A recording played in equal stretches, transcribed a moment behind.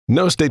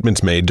No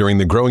statements made during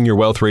the Growing Your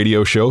Wealth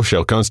radio show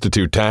shall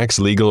constitute tax,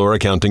 legal, or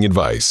accounting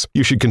advice.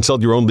 You should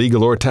consult your own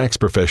legal or tax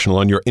professional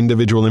on your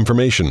individual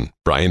information.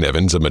 Brian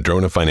Evans of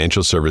Madrona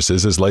Financial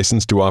Services is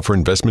licensed to offer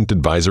investment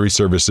advisory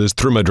services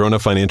through Madrona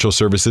Financial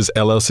Services,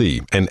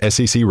 LLC, an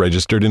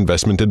SEC-registered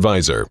investment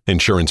advisor.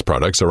 Insurance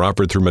products are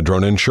offered through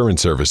Madrona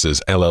Insurance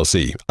Services,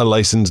 LLC, a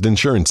licensed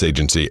insurance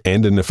agency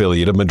and an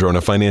affiliate of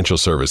Madrona Financial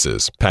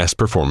Services. Past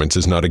performance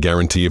is not a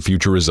guarantee of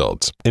future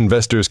results.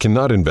 Investors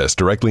cannot invest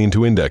directly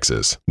into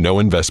indexes. No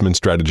investment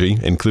strategy,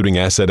 including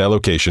asset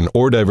allocation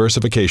or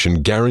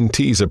diversification,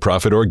 guarantees a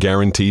profit or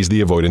guarantees the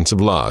avoidance of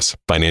loss.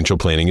 Financial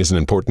planning is an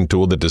important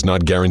tool that does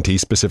not guarantee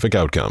specific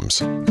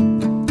outcomes.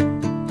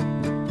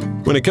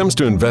 When it comes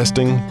to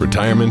investing,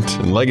 retirement,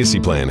 and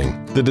legacy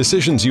planning, the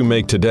decisions you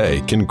make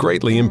today can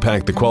greatly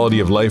impact the quality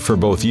of life for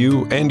both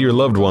you and your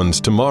loved ones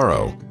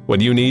tomorrow.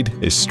 What you need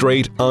is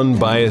straight,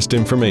 unbiased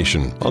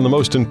information on the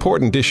most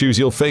important issues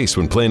you'll face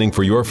when planning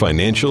for your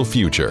financial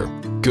future.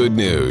 Good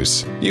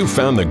news. You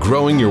found the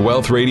Growing Your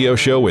Wealth radio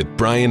show with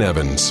Brian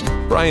Evans.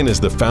 Brian is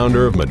the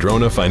founder of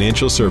Madrona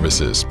Financial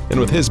Services, and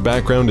with his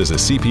background as a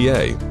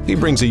CPA, he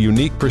brings a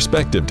unique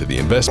perspective to the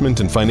investment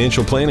and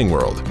financial planning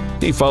world.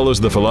 He follows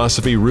the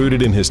philosophy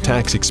rooted in his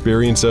tax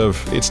experience of,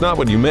 it's not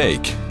what you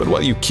make, but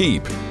what you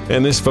keep.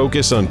 And this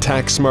focus on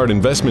tax-smart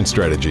investment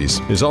strategies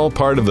is all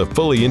part of the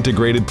fully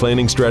integrated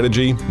planning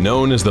strategy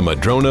known as the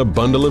Madrona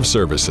Bundle of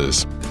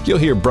Services. You'll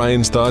hear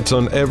Brian's thoughts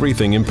on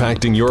everything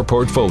impacting your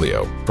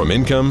portfolio, from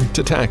income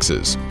to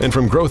taxes, and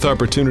from growth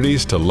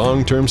opportunities to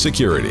long-term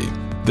security.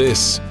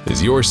 This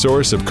is your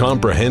source of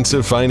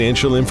comprehensive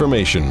financial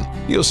information.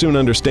 You'll soon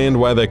understand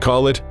why they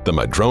call it the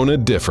Madrona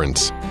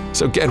Difference.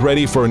 So get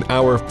ready for an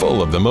hour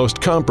full of the most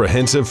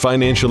comprehensive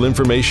financial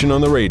information on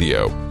the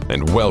radio.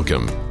 And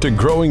welcome to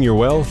Growing Your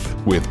Wealth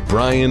with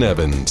Brian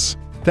Evans.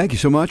 Thank you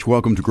so much.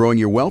 Welcome to Growing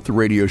Your Wealth, the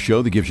radio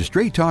show that gives you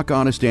straight talk,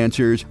 honest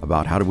answers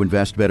about how to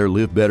invest better,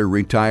 live better,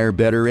 retire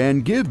better,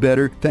 and give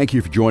better. Thank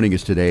you for joining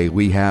us today.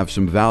 We have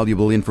some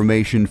valuable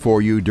information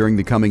for you during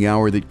the coming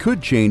hour that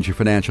could change your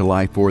financial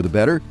life for the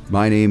better.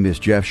 My name is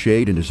Jeff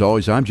Shade, and as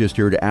always, I'm just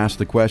here to ask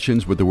the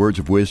questions with the words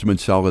of wisdom and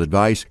solid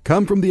advice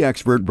come from the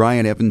expert,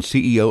 Brian Evans,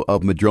 CEO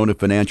of Madrona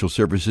Financial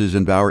Services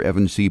and Bauer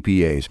Evans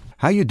CPAs.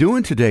 How you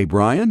doing today,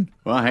 Brian?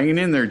 Well, hanging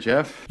in there,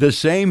 Jeff. The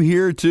same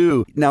here,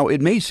 too. Now, it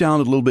may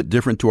sound a little bit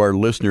different to our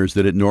listeners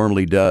than it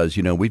normally does.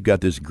 You know, we've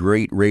got this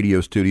great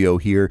radio studio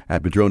here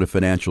at Madrona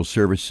Financial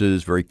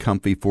Services, very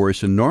comfy for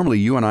us, and normally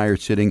you and I are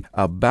sitting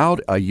about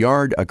a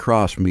yard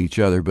across from each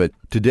other, but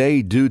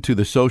today, due to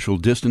the social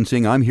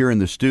distancing, I'm here in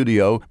the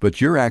studio, but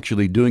you're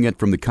actually doing it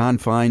from the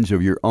confines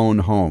of your own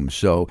home.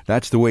 So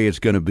that's the way it's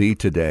going to be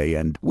today.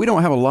 And we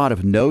don't have a lot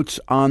of notes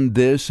on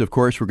this. Of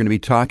course, we're going to be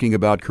talking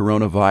about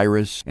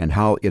coronavirus and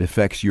how it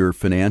affects your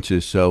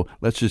finances. So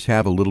let's just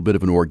have a little bit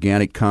of an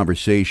organic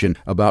conversation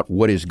about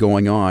what is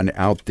going on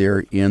out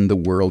there in the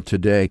world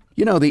today.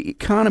 You know, the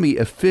economy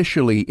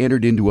officially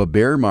entered into a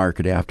bear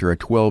market after a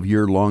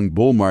 12-year-long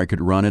bull market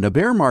run. And a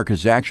bear market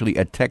is actually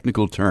a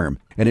technical term.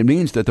 And it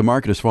means that the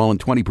market has fallen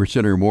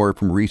 20% or more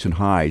from recent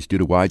highs due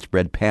to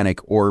widespread panic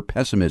or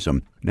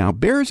pessimism. Now,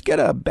 bears get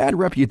a bad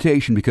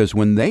reputation because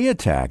when they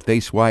attack, they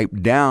swipe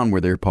down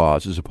with their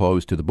paws as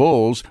opposed to the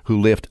bulls who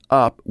lift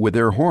up with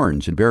their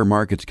horns. And bear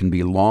markets can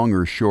be long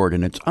or short,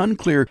 and it's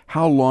unclear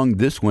how long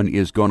this one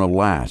is going to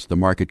last. The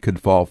market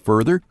could fall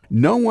further.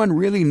 No one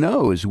really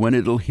knows when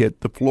it'll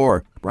hit the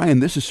floor. Brian,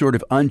 this is sort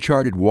of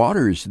uncharted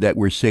waters that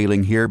we're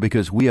sailing here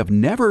because we have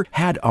never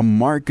had a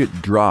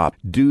market drop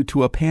due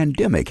to a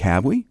pandemic,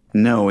 have we?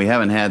 No, we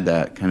haven't had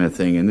that kind of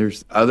thing. And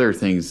there's other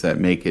things that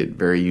make it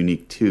very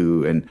unique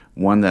too. And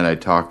one that I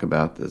talk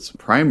about that's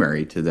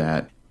primary to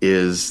that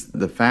is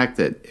the fact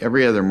that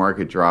every other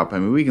market drop, I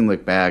mean, we can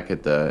look back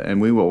at we're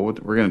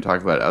going to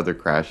talk about other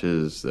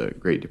crashes, the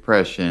Great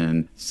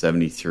Depression,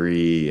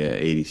 73,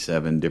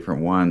 87,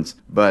 different ones.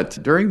 But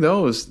during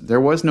those, there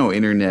was no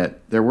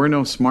internet, there were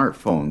no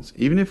smartphones.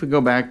 Even if we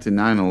go back to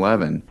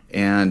 9/11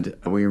 and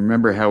we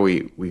remember how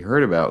we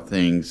heard about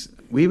things,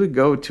 we would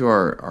go to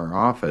our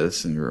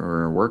office or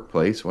our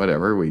workplace,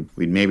 whatever. We'd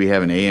maybe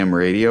have an AM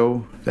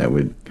radio that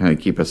would kind of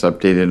keep us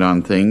updated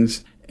on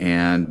things.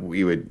 And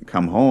we would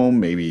come home,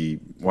 maybe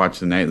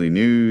watch the nightly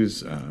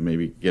news,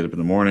 maybe get up in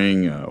the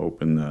morning,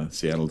 open the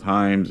Seattle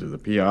Times or the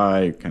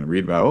PI, kind of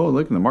read about, oh,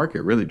 look, the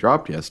market really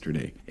dropped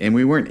yesterday. And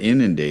we weren't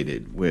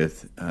inundated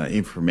with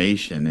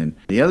information. And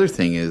the other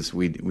thing is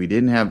we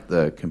didn't have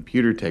the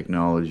computer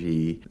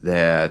technology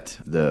that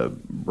the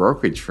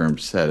brokerage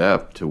firms set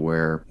up to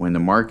where when the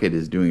market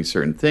is doing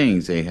certain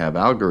things, they have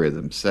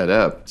algorithms set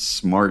up,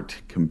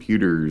 smart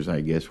computers,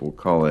 I guess we'll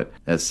call it,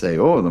 that say,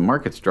 oh, the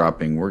market's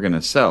dropping, we're going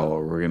to sell,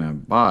 or we're going to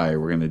buy,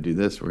 we're going to do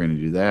this, we're going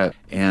to do that.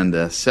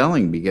 And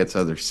selling begets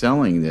other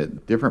selling,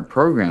 that different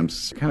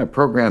programs kind of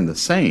program the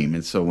same.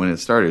 And so when it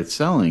started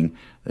selling,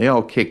 they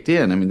all kicked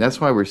in. I mean, that's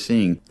why we're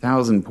seeing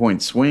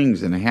 1,000-point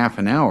swings in a half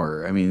an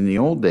hour. I mean, in the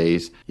old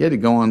days, you had to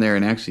go on there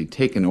and actually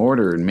take an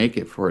order and make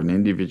it for an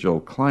individual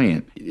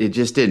client. It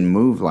just didn't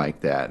move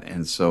like that.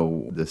 And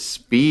so the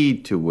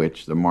speed to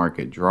which the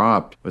market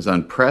dropped was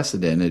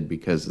unprecedented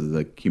because of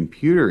the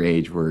computer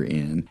age we're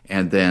in.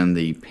 And then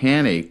the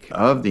panic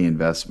of the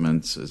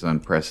investments is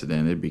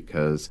unprecedented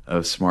because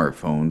of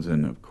smartphones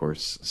and, of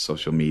course,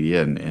 social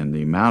media and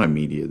the amount of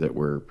media that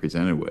we're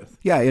presented with.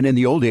 Yeah, and in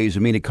the old days, I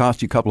mean, it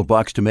cost you a couple of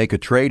bucks to make a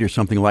trade or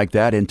something like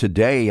that. And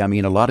today, I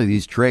mean, a lot of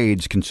these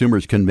trades,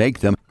 consumers can make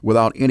them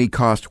without any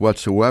cost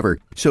whatsoever.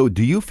 So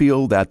do you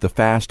feel that the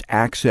fast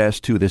access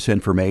to this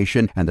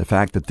information and the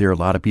fact that there are a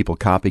lot of people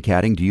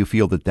copycatting, do you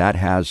feel that that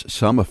has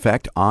some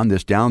effect on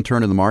this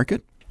downturn in the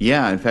market?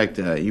 Yeah, in fact,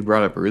 you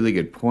brought up a really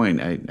good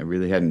point. I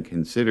really hadn't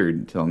considered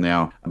until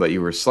now, but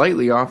you were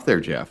slightly off there,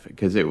 Jeff,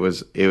 because it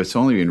was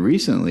only been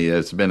recently that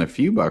it's been a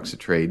few bucks a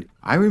trade.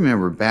 I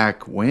remember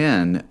back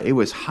when it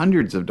was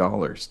hundreds of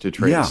dollars to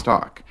trade a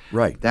stock.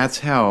 Right. That's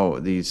how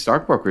these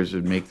stockbrokers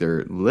would make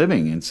their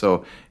living. And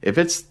so if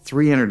it's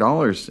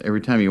 $300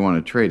 every time you want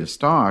to trade a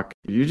stock,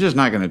 you're just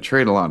not going to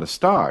trade a lot of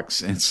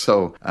stocks. And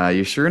so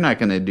you're sure not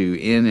going to do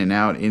in and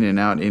out, in and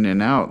out, in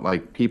and out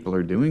like people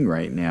are doing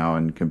right now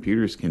and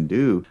computers can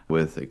do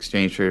with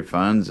exchange traded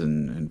funds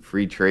and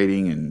free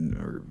trading and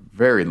or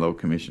very low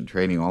commission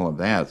trading, all of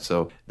that.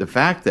 So the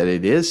fact that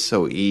it is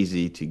so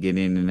easy to get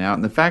in and out,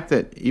 and the fact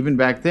that even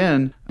back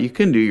then you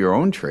couldn't do your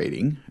own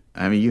trading.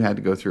 I mean, you had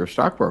to go through a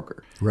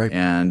stockbroker. Right.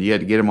 And you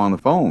had to get him on the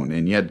phone,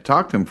 and you had to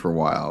talk to him for a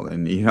while.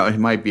 And, you know, it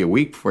might be a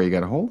week before you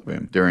got a hold of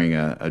him during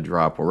a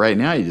drop. Well, right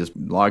now, you just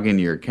log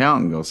into your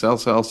account and go sell,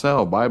 sell,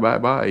 sell, buy, buy,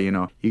 buy. You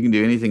know, you can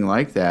do anything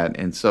like that.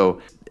 And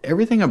so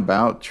everything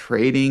about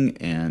trading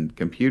and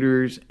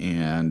computers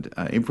and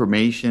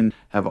information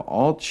have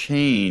all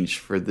changed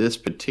for this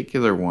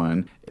particular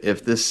one.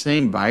 If this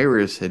same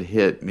virus had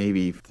hit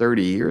maybe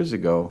 30 years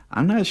ago,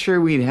 I'm not sure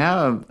we'd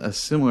have a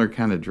similar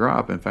kind of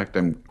drop. In fact,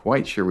 I'm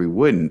quite sure we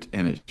wouldn't,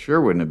 and it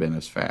sure wouldn't have been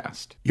as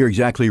fast. You're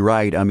exactly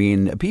right. I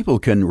mean, people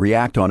can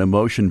react on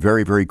emotion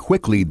very, very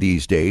quickly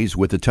these days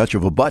with the touch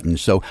of a button.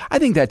 So I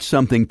think that's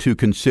something to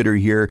consider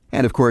here.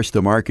 And of course,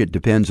 the market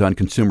depends on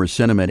consumer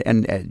sentiment.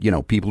 And,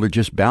 people are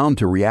just bound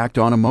to react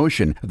on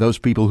emotion. Those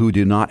people who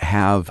do not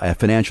have a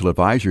financial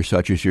advisor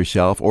such as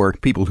yourself, or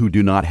people who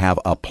do not have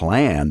a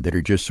plan that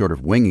are just sort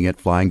of winging it,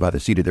 flying by the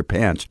seat of their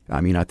pants. I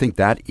mean, I think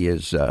that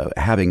is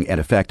having an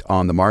effect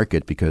on the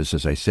market because,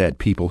 as I said,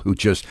 people who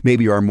just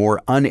maybe are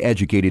more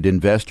uneducated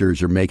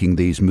investors are making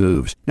these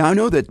moves. Now, I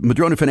know that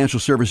Madrona Financial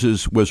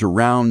Services was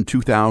around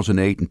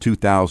 2008 and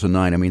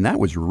 2009. I mean, that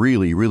was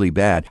really, really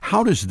bad.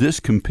 How does this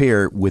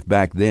compare with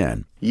back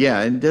then?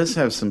 Yeah, it does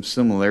have some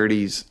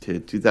similarities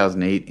to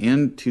 2008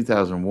 and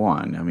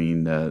 2001. I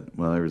mean, there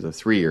was a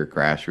 3-year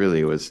crash, really.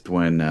 It was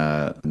when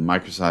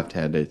Microsoft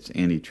had its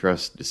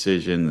antitrust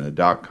decision. The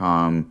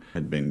dot-com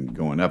had been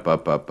going up.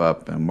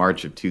 In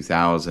March of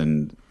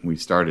 2000, we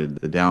started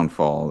the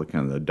downfall,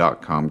 the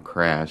dot-com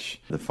crash.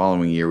 The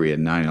following year, we had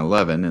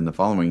 9/11, and the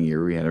following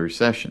year, we had a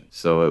recession.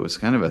 So it was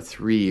kind of a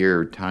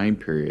 3-year time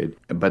period.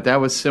 But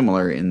that was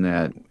similar in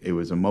that it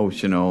was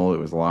emotional, it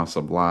was loss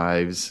of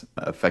lives,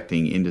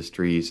 affecting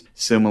industries.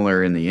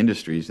 Similar in the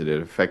industries that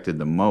it affected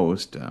the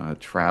most.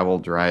 Travel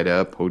dried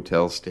up,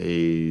 hotel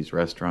stays,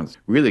 restaurants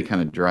really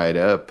kind of dried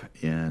up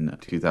in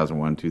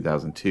 2001,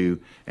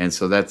 2002. And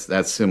so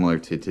that's similar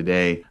to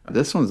today.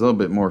 This one's a little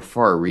bit more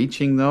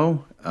far-reaching,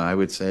 though. I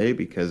would say,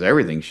 because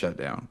everything shut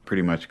down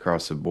pretty much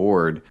across the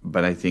board.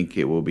 But I think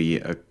it will be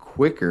a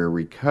quicker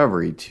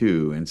recovery,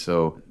 too. And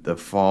so the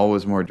fall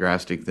was more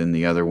drastic than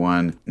the other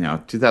one.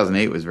 Now,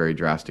 2008 was very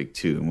drastic,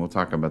 too. And we'll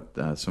talk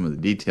about some of the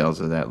details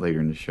of that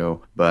later in the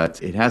show.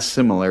 But it has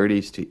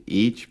similarities to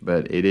each,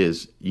 but it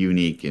is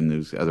unique in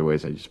those other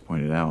ways I just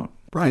pointed out.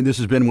 Brian, this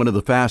has been one of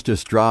the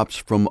fastest drops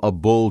from a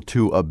bull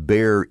to a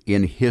bear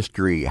in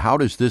history. How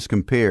does this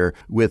compare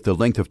with the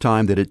length of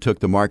time that it took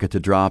the market to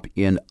drop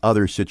in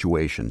other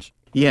situations?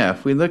 Yeah,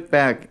 if we look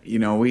back,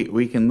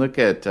 we can look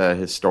at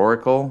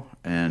historical,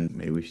 and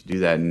maybe we should do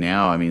that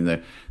now. I mean,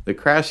 the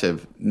crash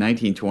of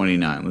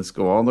 1929, let's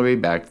go all the way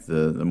back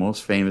to the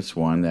most famous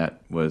one, that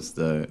was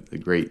the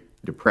Great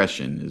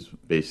Depression is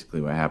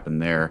basically what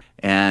happened there.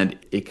 And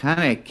it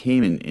kind of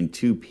came in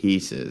two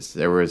pieces.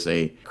 There was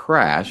a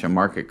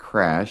market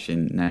crash in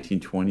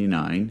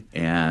 1929,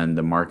 and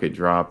the market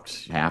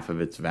dropped half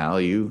of its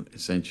value,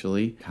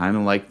 essentially, kind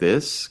of like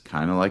this,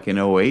 kind of like in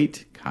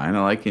 2008, kind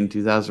of like in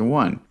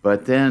 2001.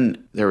 But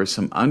then there were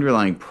some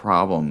underlying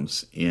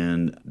problems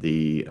in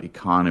the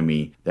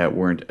economy that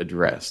weren't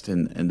addressed.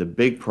 And the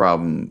big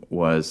problem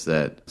was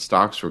that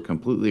stocks were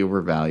completely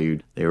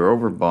overvalued. They were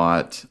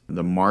overbought.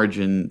 The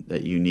margin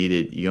that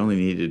you only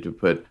needed to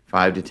put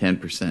 5 to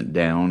 10%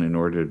 down in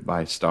order to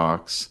buy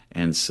stocks.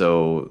 And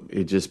so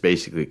it just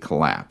basically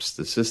collapsed.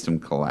 The system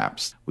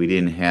collapsed. We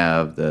didn't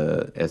have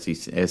the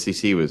SEC.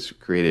 SEC was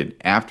created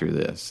after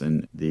this,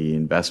 and the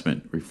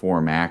Investment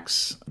Reform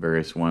Acts,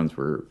 various ones,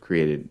 were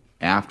created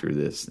after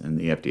this, and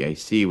the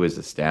FDIC was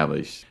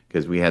established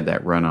because we had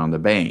that run on the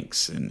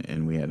banks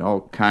and we had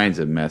all kinds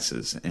of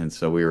messes. And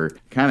so we were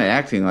kind of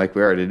acting like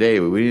we are today,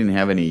 but we didn't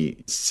have any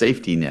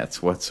safety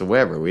nets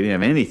whatsoever. We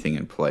didn't have anything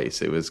in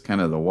place. It was kind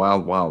of the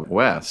wild, wild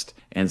west.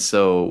 And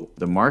so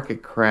the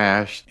market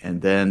crashed,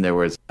 and then there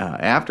was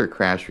after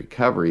crash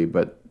recovery,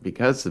 but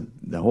because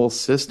the whole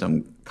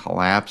system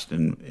collapsed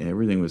and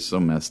everything was so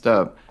messed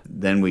up,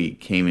 then we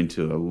came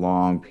into a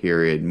long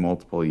period,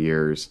 multiple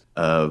years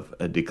of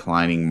a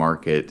declining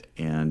market,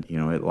 and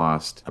it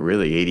lost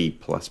really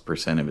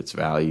 80+% of its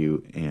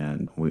value,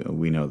 and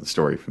we know the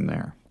story from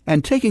there.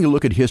 And taking a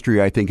look at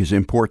history, I think, is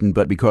important,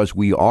 but because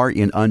we are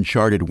in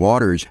uncharted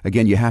waters,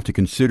 again, you have to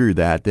consider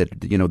that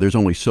there's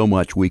only so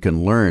much we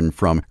can learn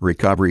from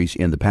recoveries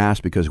in the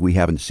past because we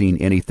haven't seen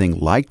anything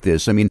like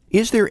this. I mean,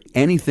 is there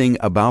anything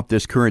about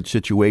this current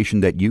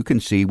situation that you can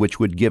see which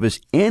would give us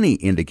any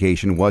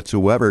indication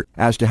whatsoever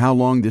as to how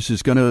long this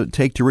is going to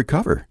take to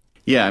recover?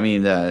 Yeah, I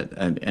mean,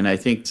 and I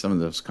think some of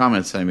those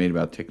comments I made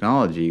about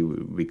technology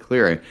would be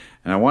clear.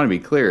 And I want to be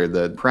clear,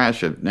 the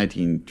crash of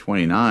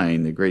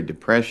 1929, the Great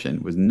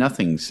Depression, was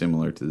nothing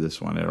similar to this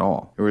one at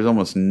all. There was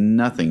almost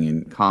nothing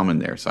in common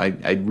there. So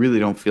I really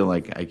don't feel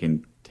like I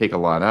can take a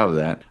lot out of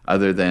that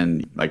other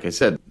than, like I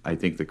said, I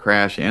think the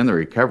crash and the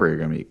recovery are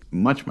going to be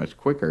much, much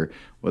quicker.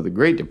 Well, the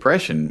Great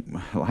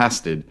Depression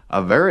lasted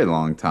a very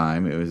long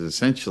time. It was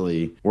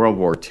essentially World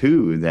War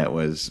II that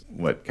was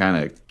what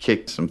kind of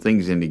kicked some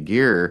things into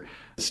gear.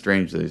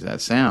 Strangely as that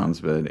sounds,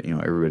 but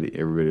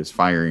everybody was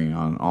firing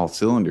on all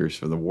cylinders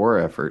for the war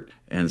effort,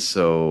 and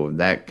so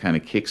that kind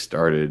of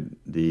kick-started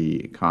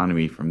the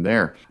economy from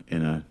there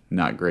in a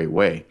not great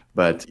way.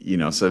 But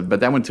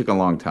but that one took a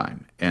long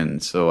time,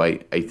 and so I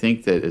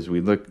think that as we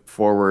look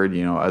forward,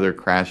 other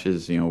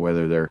crashes,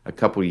 whether they're a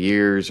couple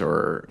years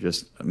or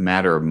just a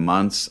matter of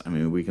months. I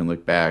mean, we can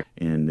look back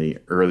in the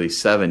early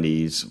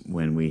 70s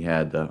when we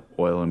had the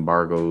oil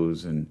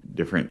embargoes and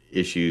different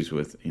issues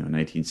with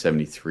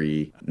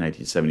 1973,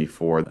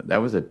 1974.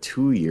 That was a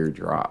 2-year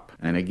drop,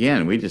 and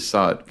again, we just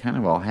saw it kind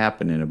of all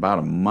happen in about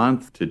a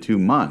month to 2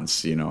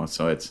 months.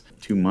 So it's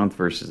 2 months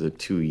versus a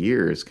 2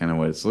 years, kind of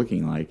what it's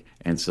looking like.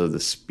 And so the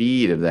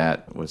speed of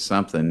that was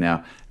something.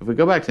 Now, if we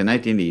go back to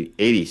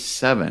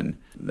 1987,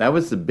 that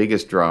was the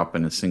biggest drop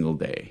in a single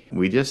day.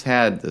 We just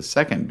had the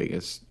second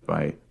biggest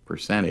by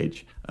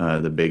percentage,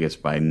 the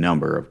biggest by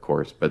number, of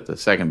course, but the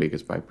second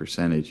biggest by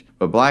percentage.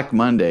 But Black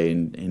Monday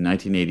in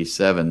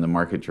 1987, the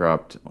market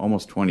dropped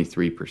almost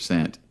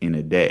 23% in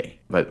a day.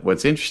 But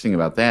what's interesting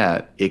about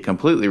that, it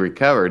completely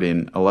recovered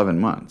in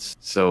 11 months.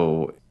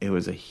 So it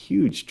was a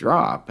huge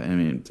drop. I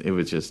mean, it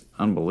was just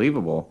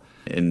unbelievable.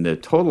 And the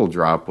total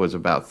drop was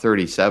about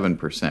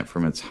 37%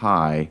 from its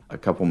high a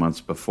couple months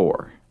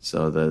before.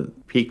 So the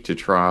peak to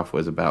trough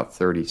was about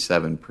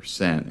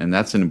 37%. And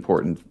that's an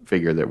important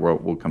figure that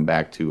we'll come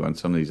back to on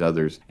some of these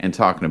others. And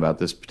talking about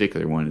this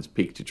particular one is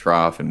peak to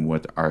trough and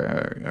what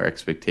our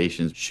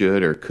expectations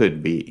should or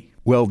could be.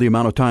 Well, the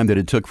amount of time that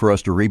it took for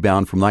us to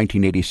rebound from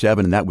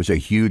 1987, and that was a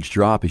huge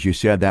drop. As you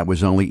said, that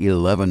was only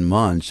 11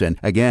 months. And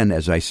again,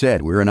 as I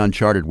said, we're in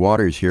uncharted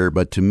waters here,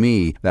 but to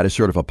me, that is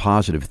sort of a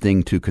positive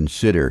thing to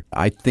consider.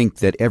 I think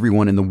that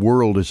everyone in the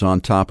world is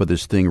on top of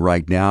this thing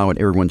right now, and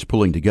everyone's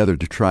pulling together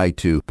to try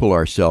to pull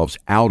ourselves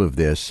out of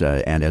this.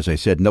 And as I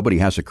said, nobody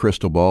has a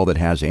crystal ball that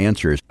has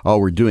answers.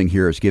 All we're doing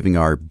here is giving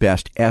our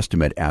best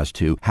estimate as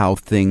to how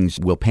things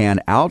will pan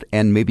out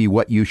and maybe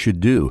what you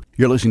should do.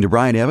 You're listening to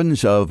Brian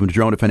Evans of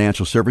Madrona Financial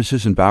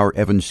Services and Bauer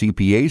Evans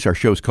CPAs. Our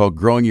show's called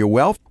Growing Your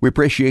Wealth. We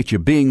appreciate you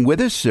being with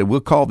us.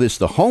 We'll call this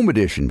the home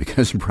edition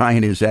because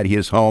Brian is at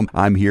his home.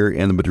 I'm here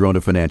in the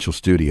Madrona Financial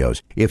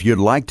Studios. If you'd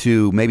like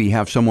to maybe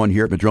have someone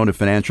here at Madrona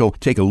Financial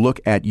take a look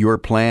at your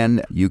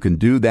plan, you can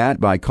do that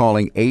by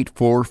calling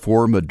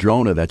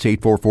 844-MADRONA. That's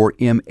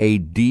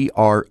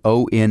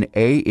 844-MADRONA.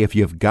 If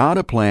you've got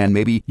a plan,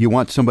 maybe you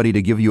want somebody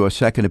to give you a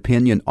second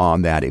opinion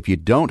on that. If you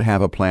don't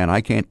have a plan, I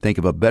can't think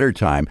of a better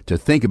time to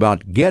think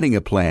about getting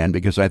a plan,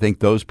 because I think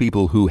those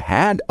people who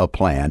had a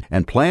plan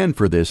and planned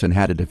for this and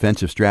had a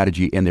defensive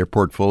strategy in their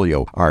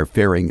portfolio are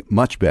faring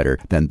much better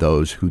than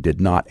those who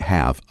did not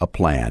have a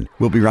plan.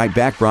 We'll be right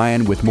back,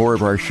 Brian, with more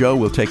of our show.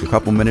 We'll take a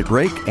couple-minute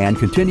break and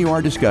continue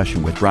our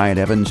discussion with Brian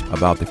Evans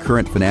about the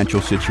current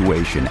financial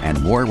situation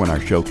and more when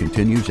our show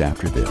continues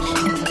after this.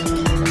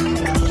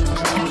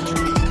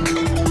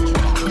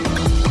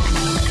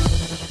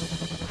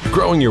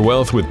 Growing Your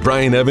Wealth with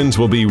Brian Evans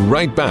will be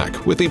right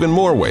back with even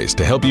more ways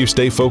to help you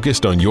stay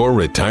focused on your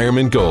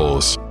retirement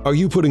goals. Are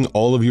you putting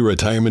all of your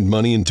retirement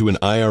money into an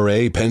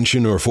IRA,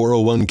 pension, or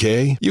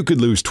 401k? You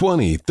could lose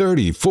 20,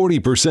 30,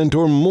 40%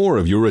 or more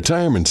of your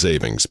retirement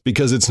savings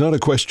because it's not a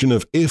question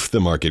of if the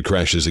market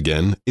crashes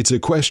again, it's a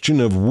question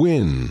of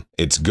when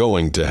it's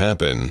going to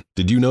happen.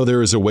 Did you know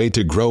there is a way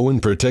to grow and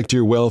protect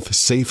your wealth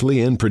safely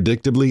and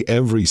predictably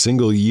every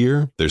single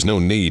year? There's no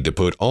need to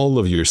put all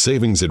of your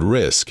savings at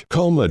risk.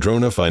 Call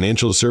Madrona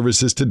Financial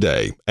Services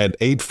today at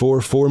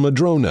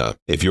 844-MADRONA.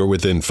 If you're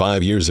within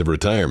 5 years of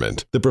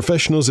retirement, the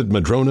professionals at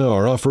Madrona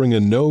are offering a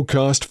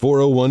no-cost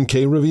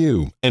 401k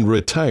review and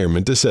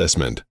retirement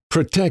assessment.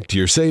 Protect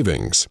your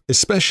savings,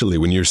 especially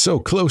when you're so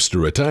close to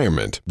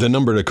retirement. The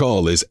number to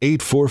call is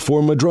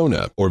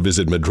 844-MADRONA or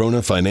visit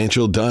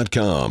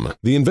MadronaFinancial.com.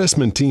 The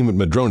investment team at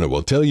Madrona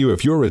will tell you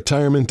if your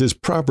retirement is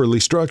properly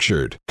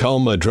structured. Call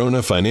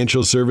Madrona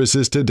Financial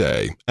Services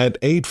today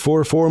at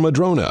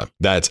 844-MADRONA.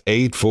 That's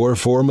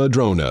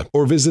 844-MADRONA.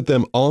 Or visit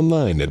them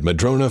online at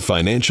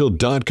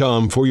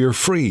MadronaFinancial.com for your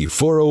free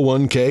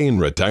 401k and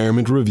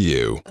retirement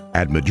review.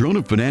 At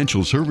Madrona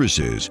Financial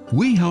Services,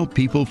 we help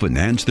people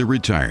finance their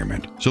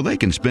retirement so they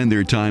can spend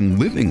their time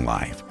living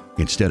life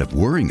instead of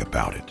worrying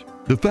about it.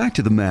 The fact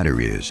of the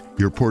matter is,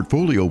 your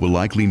portfolio will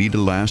likely need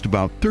to last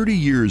about 30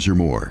 years or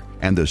more,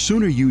 and the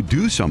sooner you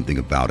do something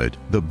about it,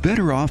 the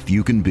better off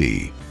you can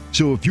be.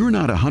 So if you're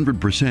not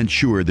 100%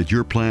 sure that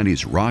your plan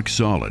is rock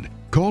solid,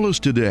 call us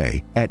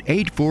today at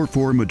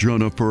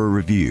 844-MADRONA for a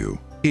review.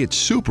 It's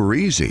super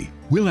easy.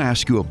 We'll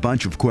ask you a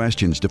bunch of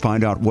questions to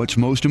find out what's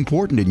most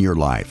important in your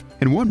life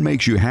and what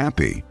makes you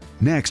happy.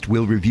 Next,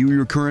 we'll review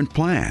your current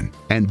plan,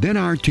 and then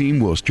our team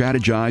will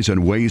strategize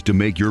on ways to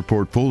make your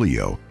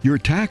portfolio, your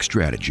tax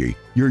strategy,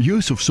 your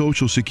use of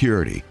Social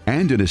Security,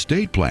 and an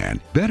estate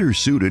plan better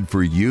suited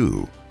for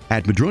you.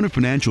 At Madrona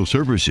Financial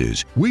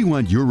Services, we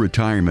want your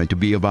retirement to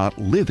be about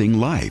living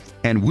life,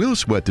 and we'll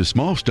sweat the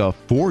small stuff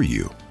for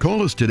you.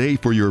 Call us today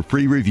for your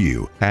free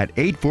review at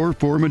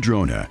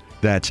 844-MADRONA.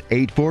 That's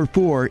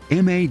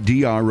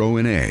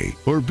 844-MADRONA.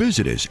 Or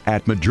visit us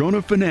at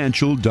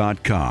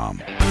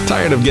MadronaFinancial.com.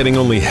 Tired of getting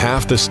only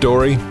half the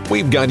story?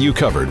 We've got you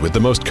covered with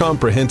the most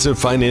comprehensive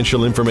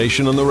financial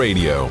information on the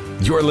radio.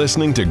 You're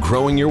listening to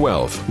Growing Your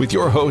Wealth with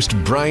your host,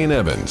 Brian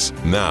Evans.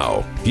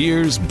 Now,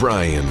 here's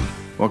Brian.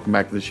 Welcome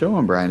back to the show.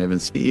 I'm Brian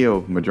Evans, CEO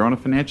of Madrona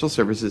Financial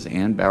Services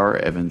and Bauer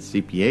Evans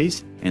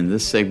CPAs. In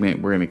this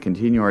segment, we're going to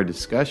continue our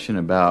discussion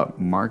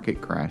about market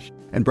crash.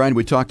 And Brian,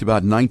 we talked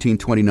about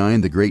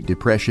 1929, the Great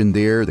Depression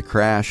there, the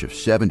crash of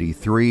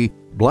 73,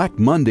 Black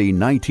Monday,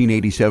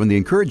 1987. The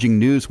encouraging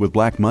news with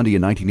Black Monday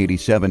in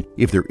 1987,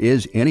 if there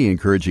is any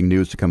encouraging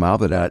news to come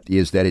out of that,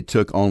 is that it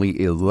took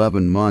only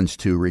 11 months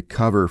to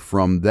recover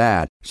from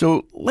that.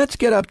 So let's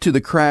get up to the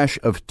crash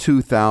of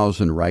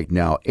 2000 right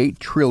now. $8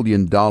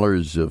 trillion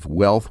of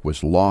wealth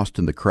was lost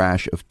in the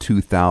crash of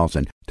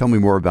 2000. Tell me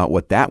more about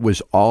what that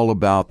was all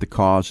about, the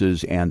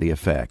causes and the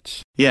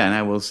effects. Yeah, and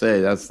I will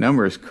say that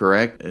number is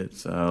correct.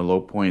 It's a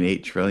low point,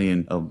 $8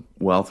 trillion of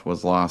wealth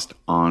was lost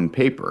on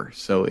paper.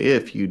 So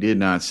if you did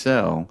not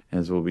sell,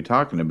 as we'll be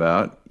talking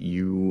about,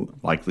 you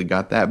likely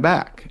got that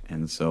back.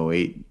 And so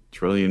 $8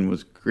 trillion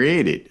was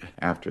created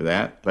after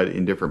that, but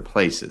in different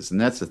places.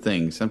 And that's the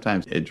thing.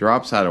 Sometimes it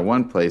drops out of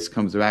one place,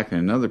 comes back in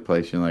another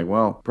place. You're like,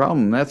 well,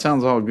 problem, that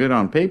sounds all good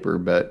on paper,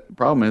 but the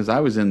problem is I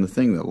was in the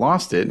thing that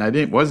lost it, and I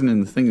wasn't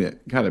in the thing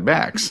that got it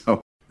back. So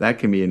that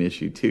can be an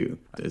issue too.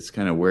 It's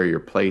kind of where you're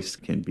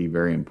placed can be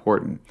very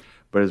important.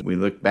 But as we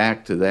look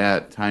back to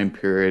that time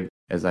period,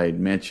 as I had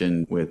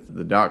mentioned with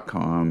the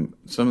dot-com,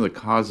 some of the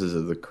causes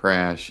of the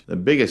crash, the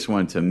biggest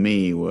one to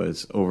me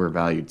was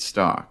overvalued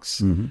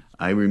stocks. Mm-hmm.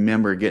 I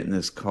remember getting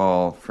this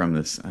call from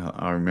this,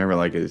 I remember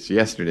like it's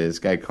yesterday, this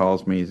guy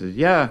calls me, he says,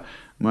 yeah,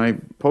 my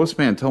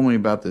postman told me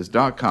about this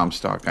dot-com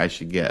stock I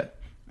should get,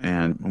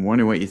 and I'm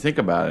wondering what you think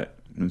about it.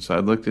 And so I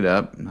looked it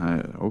up, and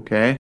I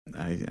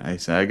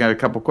said, I got a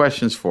couple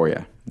questions for you.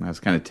 And I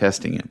was kind of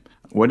testing him.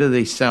 What do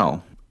they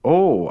sell?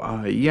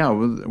 Yeah,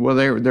 well,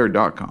 they're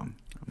dot-com.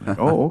 Like,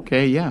 oh,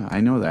 okay, yeah,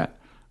 I know that.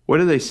 What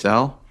do they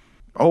sell?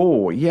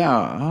 Oh, yeah,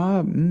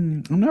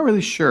 I'm not really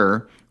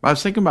sure. I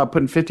was thinking about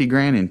putting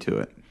 $50,000 into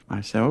it.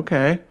 I said,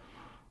 okay.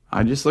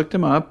 I just looked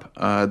them up.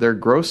 Their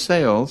gross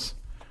sales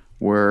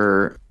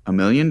were $1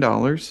 million.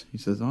 He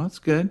says, oh, that's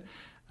good.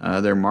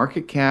 Their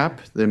market cap,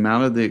 the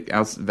amount of the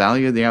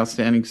value of the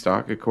outstanding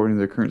stock according to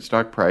their current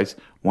stock price,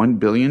 $1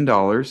 billion.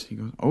 He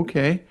goes,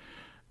 okay.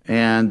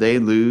 And they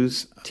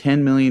lose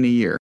 $10 million a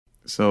year.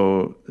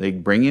 So they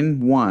bring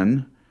in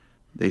one.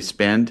 They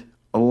spend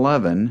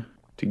 11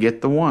 to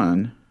get the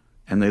one,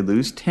 and they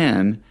lose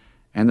 10,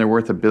 and they're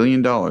worth $1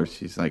 billion.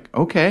 He's like,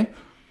 okay,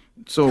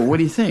 so what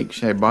do you think?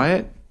 Should I buy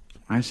it?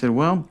 I said,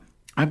 well,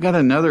 I've got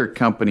another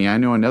company. I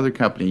know another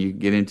company you can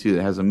get into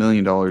that has $1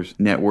 million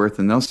net worth,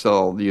 and they'll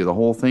sell you the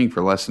whole thing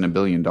for less than $1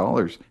 billion.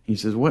 He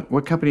says,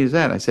 what company is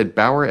that? I said,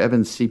 Bauer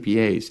Evans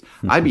CPAs.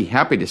 I'd be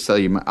happy to sell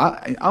you.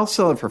 I'll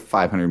sell it for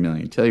 $500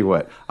 million. Tell you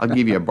what, I'll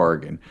give you a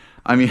bargain.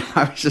 I mean,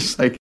 I was just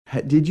like,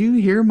 did you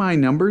hear my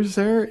numbers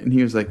there? And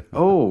he was like,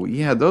 oh,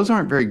 yeah, those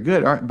aren't very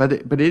good. But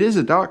it is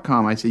a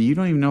dot-com. I said, you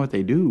don't even know what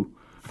they do.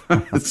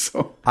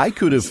 So I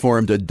could have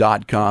formed a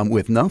dot-com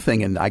with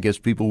nothing, and I guess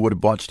people would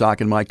have bought stock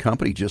in my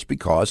company just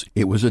because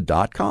it was a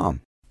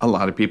dot-com. A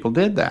lot of people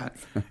did that.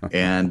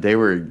 And they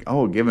were,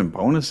 giving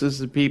bonuses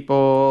to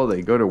people.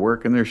 They go to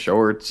work in their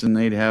shorts, and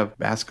they'd have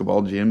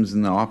basketball gyms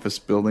in the office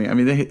building. I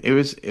mean, it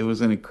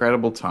was an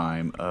incredible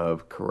time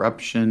of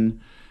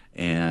corruption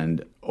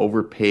and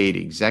overpaid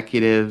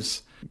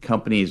executives,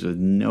 companies with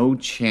no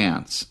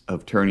chance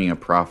of turning a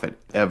profit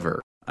ever.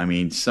 I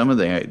mean,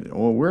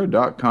 we're a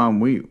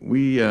dot-com. We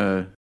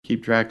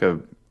keep track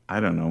of, I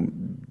don't know,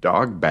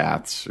 dog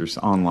baths or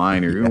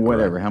online or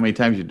whatever. Right. How many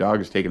times your dog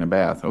has taken a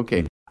bath?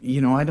 Okay.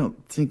 I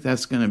don't think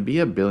that's going to be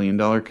a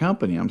billion-dollar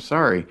company. I'm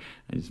sorry.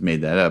 I just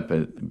made that up,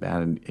 a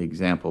bad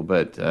example.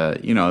 But,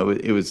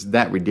 it was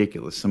that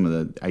ridiculous, some of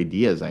the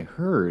ideas I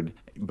heard.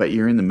 But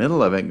you're in the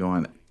middle of it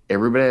going,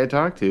 everybody I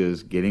talk to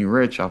is getting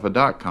rich off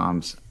of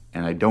 .coms,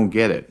 and I don't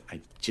get it.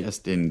 I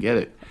just didn't get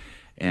it.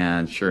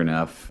 And sure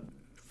enough,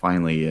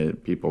 finally,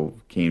 people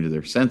came to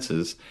their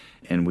senses.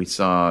 And we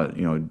saw,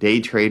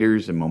 day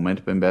traders and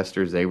momentum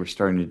investors, they were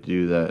starting to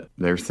do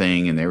their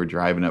thing, and they were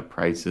driving up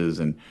prices.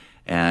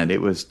 And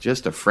it was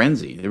just a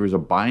frenzy. There was a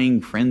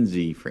buying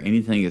frenzy for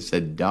anything that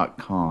said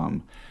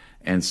 .com.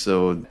 And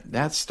so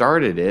that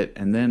started it.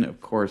 And then, of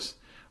course,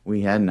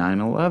 we had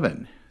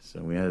 9/11.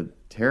 So we had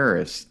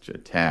terrorist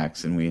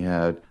attacks, and we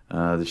had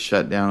the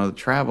shutdown of the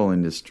travel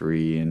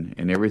industry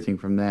and everything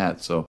from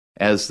that. So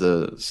as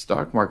the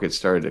stock market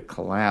started to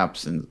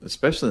collapse, and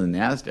especially the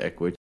NASDAQ,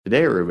 which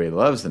today everybody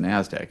loves the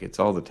NASDAQ, it's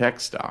all the tech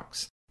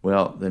stocks.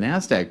 Well, the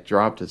NASDAQ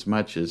dropped as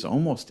much as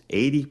almost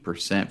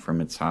 80%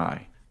 from its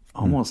high,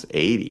 almost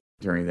 80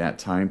 during that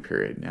time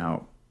period.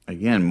 Now,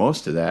 again,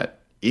 most of that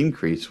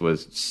increase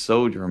was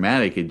so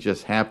dramatic, it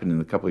just happened in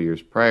the couple of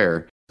years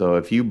prior. So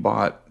if you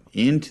bought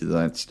into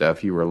that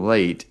stuff, you were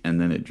late,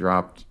 and then it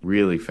dropped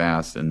really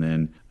fast, and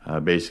then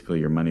basically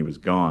your money was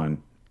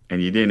gone.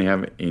 And you didn't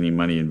have any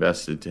money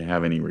invested to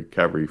have any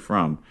recovery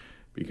from,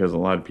 because a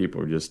lot of people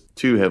were just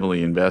too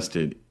heavily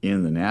invested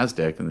in the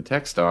NASDAQ and the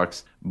tech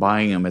stocks,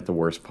 buying them at the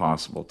worst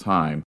possible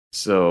time.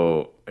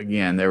 So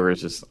again, there was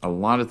just a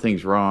lot of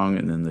things wrong,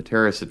 and then the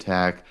terrorist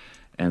attack.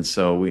 And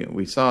so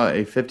we saw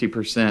a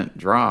 50%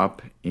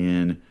 drop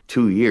in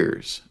 2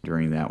 years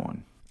during that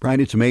one. Brian,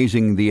 it's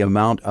amazing the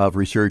amount of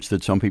research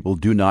that some people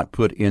do not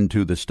put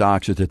into the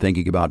stocks that they're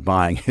thinking about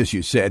buying. As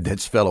you said,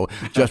 that's fellow,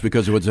 just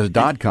because it was a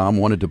 .com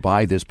wanted to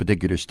buy this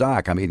particular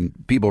stock. I mean,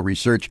 people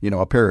research,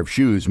 a pair of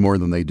shoes more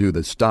than they do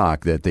the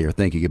stock that they are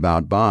thinking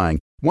about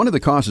buying. One of the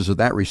causes of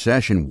that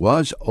recession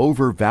was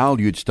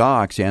overvalued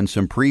stocks and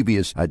some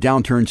previous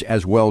downturns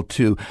as well,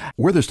 too.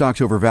 Were the stocks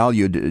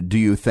overvalued, do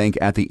you think,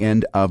 at the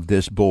end of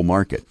this bull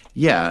market?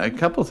 Yeah, a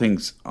couple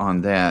things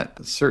on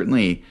that.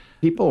 Certainly,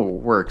 people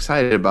were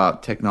excited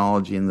about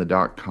technology in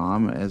the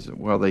 .com, as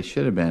well they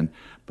should have been.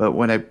 But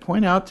when I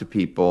point out to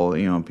people,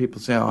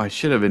 people say, I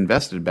should have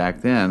invested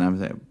back then. I'm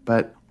saying,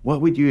 but what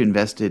would you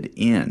invested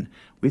in?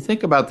 We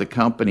think about the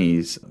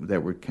companies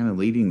that were kind of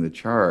leading the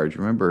charge.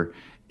 Remember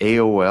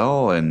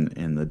AOL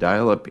and the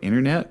dial-up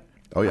internet?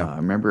 Oh, yeah. I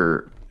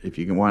remember if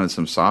you wanted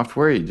some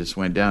software, you just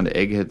went down to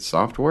Egghead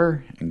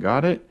Software and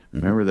got it.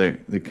 Remember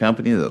the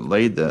company that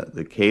laid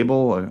the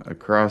cable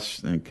across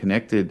and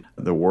connected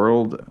the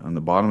world on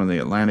the bottom of the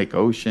Atlantic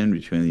Ocean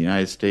between the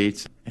United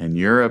States and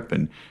Europe,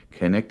 and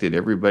connected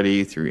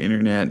everybody through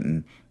internet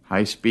and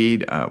high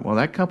speed? Well,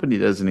 that company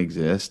doesn't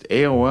exist.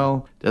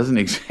 AOL doesn't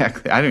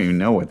exactly, I don't even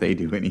know what they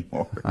do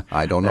anymore.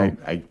 I don't know.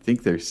 I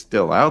think they're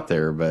still out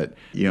there, but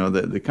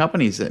the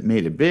companies that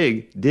made it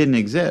big didn't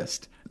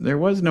exist. There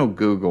was no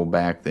Google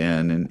back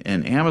then,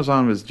 and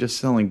Amazon was just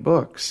selling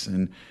books,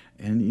 and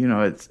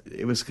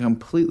it was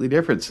completely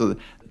different. So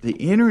the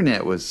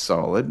internet was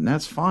solid, and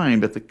that's fine,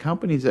 but the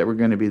companies that were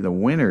going to be the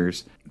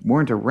winners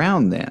weren't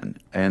around then.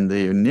 And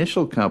the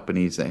initial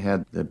companies that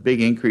had the big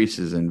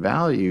increases in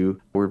value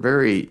were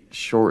very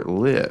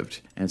short-lived.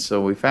 And so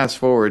we fast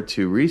forward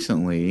to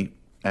recently,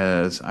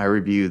 as I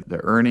reviewed the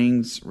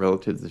earnings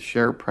relative to the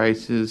share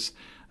prices.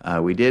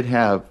 We did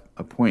have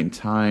a point in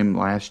time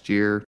last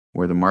year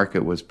where the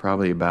market was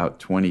probably about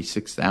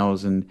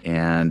 26,000,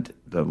 and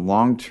the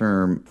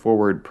long-term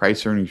forward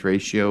price-earnings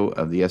ratio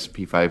of the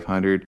S&P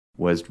 500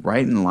 was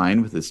right in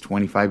line with its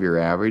 25-year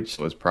average,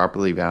 so it was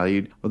properly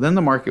valued. Well, then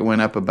the market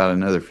went up about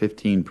another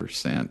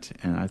 15%,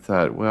 and I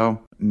thought,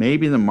 well,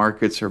 maybe the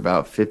markets are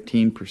about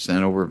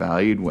 15%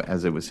 overvalued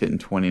as it was hitting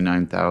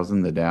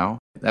 29,000, the Dow.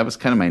 That was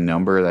kind of my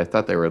number. I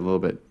thought they were a little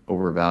bit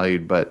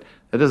overvalued, but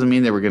that doesn't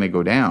mean they were going to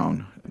go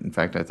down. In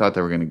fact, I thought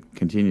they were going to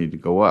continue to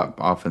go up.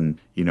 Often,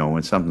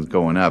 when something's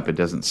going up, it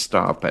doesn't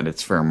stop at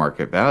its fair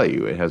market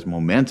value. It has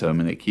momentum,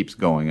 and it keeps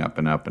going up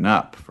and up and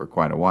up for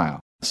quite a while.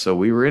 So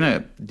we were in a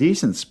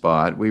decent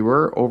spot. We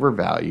were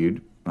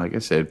overvalued, like I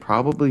said,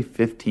 probably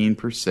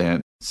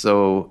 15%.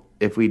 So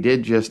if we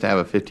did just have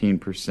a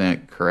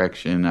 15%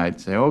 correction, I'd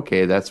say,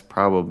 okay, that's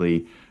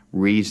probably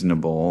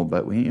reasonable.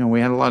 But we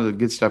had a lot of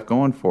good stuff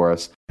going for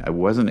us. I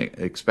wasn't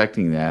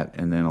expecting that,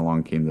 and then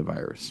along came the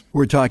virus.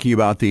 We're talking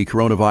about the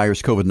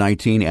coronavirus,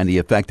 COVID-19, and the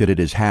effect that it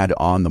has had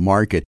on the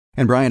market.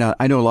 And Brian,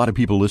 I know a lot of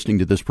people listening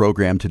to this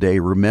program today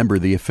remember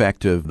the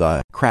effect of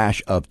the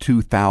crash of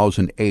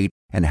 2008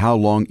 and how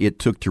long it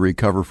took to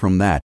recover from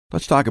that.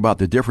 Let's talk about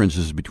the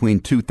differences between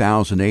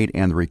 2008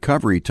 and the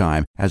recovery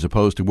time as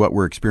opposed to what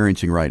we're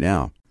experiencing right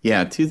now.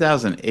 Yeah,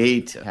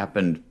 2008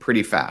 happened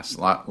pretty fast,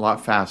 a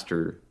lot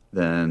faster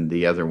than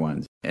the other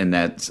ones. And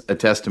that's a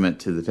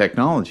testament to the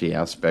technology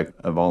aspect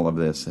of all of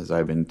this, as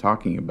I've been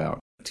talking about.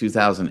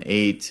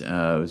 2008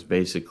 was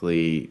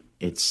basically,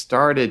 it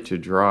started to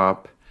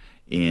drop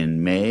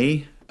in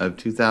May of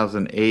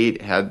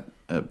 2008, had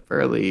a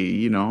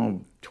fairly,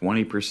 12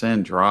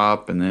 20%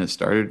 drop, and then it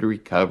started to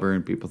recover,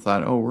 and people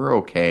thought, oh, we're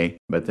okay.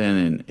 But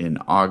then in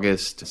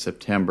August,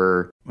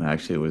 September, well,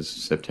 actually it was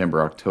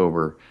September,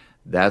 October,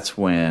 that's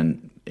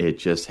when it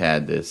just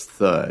had this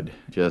thud,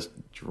 just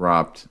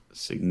dropped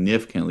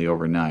significantly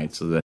overnight.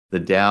 So the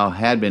Dow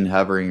had been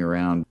hovering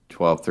around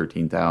 12,000,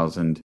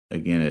 13,000.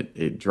 Again,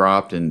 it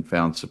dropped and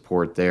found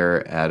support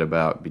there at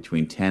about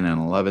between 10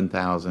 and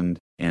 11,000.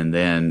 And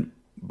then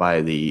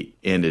by the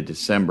end of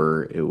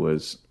December, it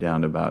was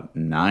down to about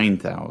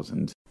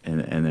 9,000.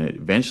 And it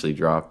eventually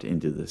dropped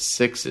into the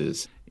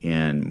sixes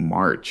in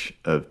March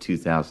of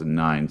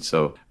 2009.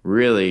 So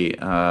really,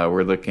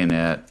 we're looking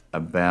at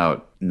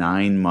about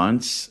 9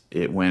 months.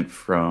 It went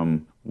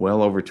from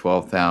well over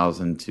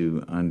 12,000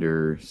 to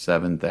under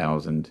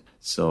 7,000.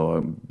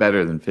 So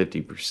better than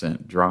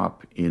 50%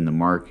 drop in the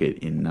market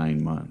in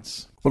 9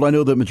 months. Well, I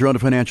know that Madrona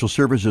Financial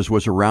Services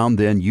was around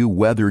then. You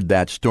weathered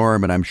that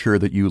storm, and I'm sure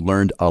that you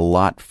learned a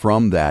lot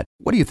from that.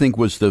 What do you think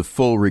was the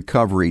full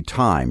recovery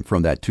time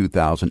from that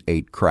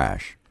 2008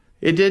 crash?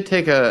 It did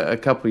take a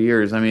couple of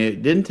years. I mean,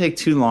 it didn't take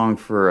too long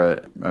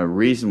for a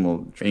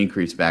reasonable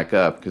increase back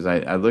up, because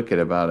I look at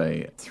about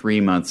a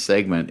 3-month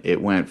segment.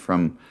 It went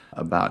from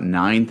about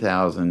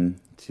 9,000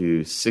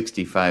 to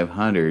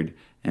 6,500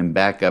 and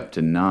back up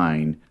to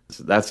 9.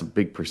 So that's a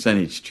big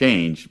percentage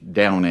change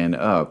down and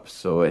up.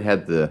 So it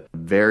had the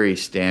very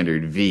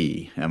standard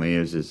V. I mean, it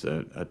was just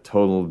a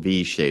total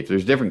V shape.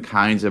 There's different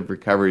kinds of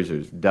recoveries.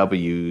 There's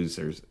W's,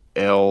 there's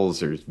L's,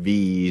 there's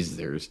V's,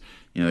 there's,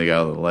 they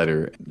got all the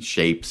letter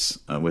shapes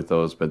with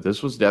those. But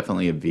this was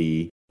definitely a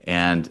V.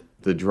 And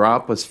the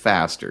drop was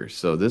faster.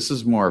 So this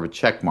is more of a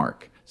check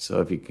mark. So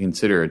if you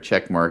consider a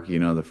check mark,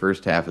 the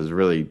first half is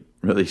really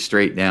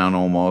straight down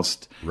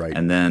almost. Right.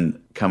 And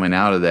then coming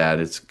out of that,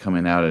 it's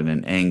coming out at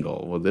an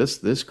angle. Well,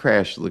 this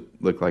crash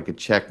looked like a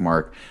check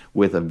mark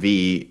with a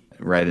V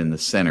right in the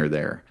center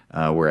there,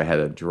 where it had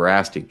a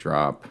drastic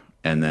drop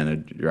and then a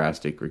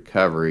drastic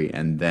recovery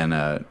and then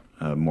a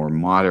more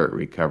moderate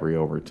recovery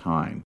over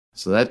time.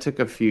 So that took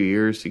a few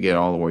years to get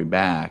all the way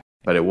back,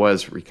 but it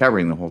was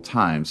recovering the whole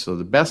time. So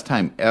the best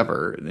time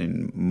ever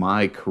in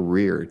my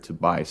career to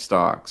buy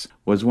stocks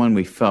was when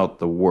we felt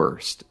the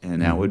worst,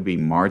 and that would be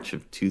March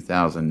of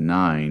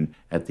 2009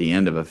 at the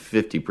end of a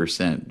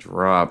 50%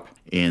 drop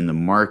in the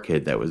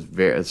market that was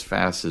as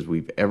fast as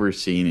we've ever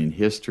seen in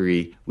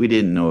history. We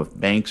didn't know if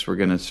banks were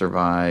going to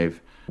survive.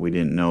 We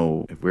didn't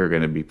know if we were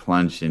going to be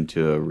plunged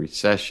into a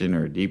recession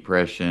or a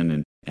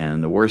depression,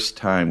 and the worst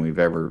time we've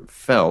ever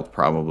felt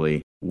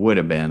probably would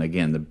have been,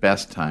 again, the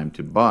best time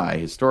to buy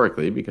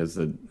historically, because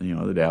the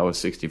Dow was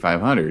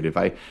 6,500. If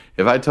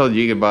I told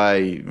you could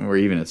buy, or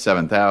even at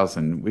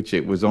 7,000, which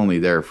it was only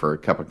there for a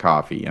cup of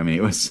coffee. I mean,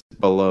 it was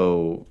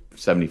below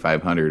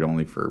 7,500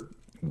 only for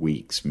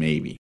weeks,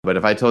 maybe. But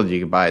if I told you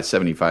could buy at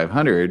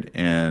 7,500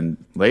 and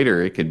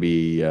later it could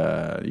be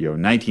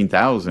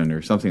 19,000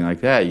 or something like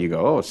that, you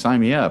go, oh,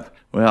 sign me up.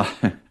 Well,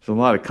 there's a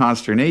lot of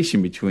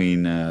consternation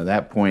between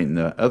that point and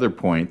the other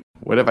point.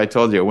 What if I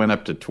told you it went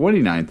up to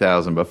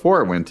 29,000 before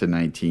it went to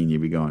 19?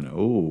 You'd be going,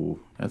 oh,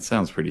 that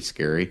sounds pretty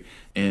scary.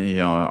 And,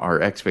 our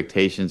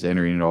expectations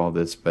entering into all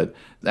this. But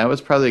that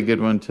was probably a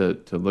good one to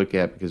look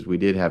at, because we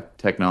did have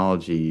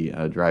technology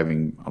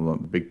driving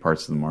big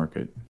parts of the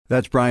market.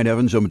 That's Brian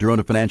Evans of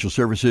Madrona Financial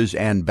Services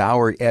and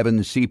Bauer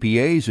Evans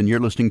CPAs, and you're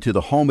listening to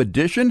the Home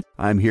Edition.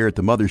 I'm here at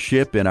the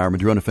mothership in our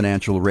Madrona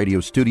Financial radio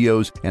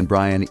studios, and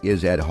Brian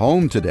is at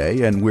home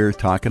today, and we're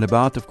talking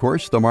about, of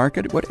course, the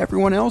market, what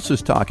everyone else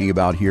is talking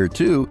about here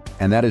too,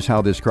 and that is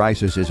how this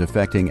crisis is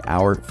affecting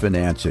our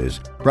finances.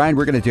 Brian,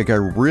 we're going to take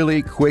a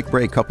really quick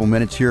break, couple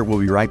minutes here. We'll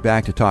be right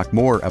back to talk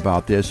more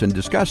about this and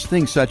discuss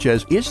things such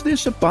as, is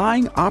this a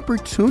buying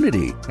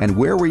opportunity? And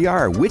where we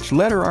are, which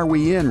letter are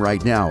we in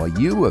right now? A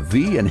U, a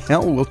V, and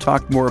hell, we'll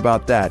talk more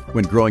about that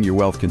when Growing Your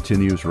Wealth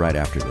continues right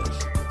after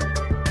this.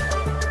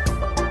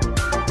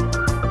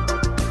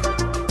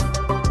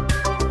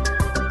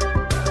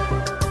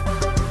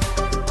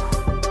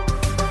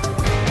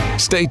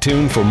 Stay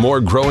tuned for more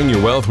Growing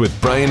Your Wealth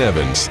with Brian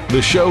Evans,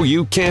 the show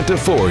you can't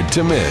afford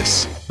to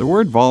miss. The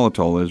word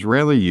volatile is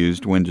rarely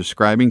used when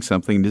describing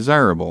something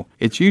desirable.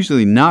 It's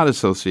usually not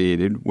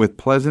associated with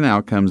pleasant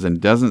outcomes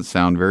and doesn't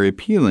sound very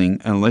appealing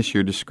unless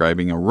you're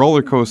describing a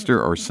roller coaster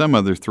or some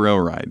other thrill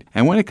ride.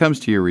 And when it comes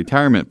to your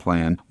retirement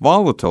plan,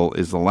 volatile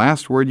is the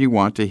last word you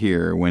want to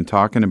hear when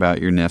talking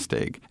about your nest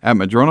egg. At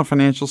Madrona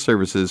Financial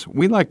Services,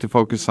 we like to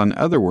focus on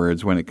other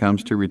words when it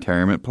comes to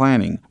retirement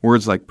planning.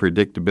 Words like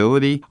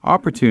predictability,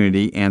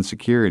 opportunity, and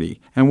security.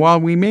 And while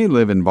we may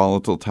live in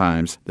volatile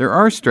times, there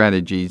are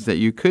strategies that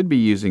you could be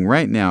using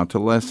right now to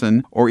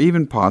lessen or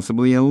even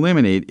possibly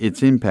eliminate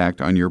its impact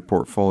on your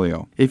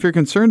portfolio. If you're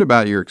concerned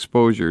about your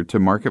exposure to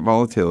market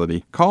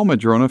volatility, call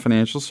Madrona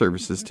Financial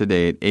Services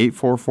today at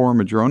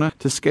 844-MADRONA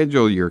to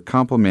schedule your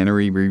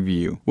complimentary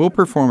review. We'll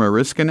perform a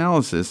risk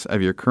analysis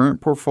of your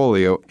current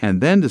portfolio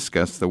and then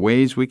discuss the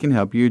ways we can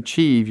help you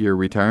achieve your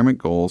retirement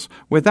goals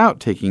without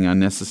taking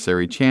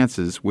unnecessary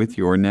chances with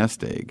your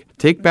nest egg.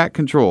 Take back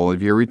control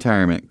of your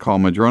retirement. Call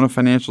Madrona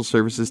Financial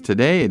Services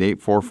today at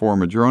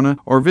 844-MADRONA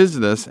or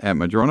visit us at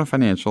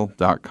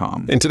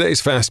MadronaFinancial.com. In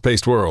today's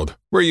fast-paced world,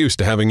 we're used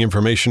to having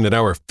information at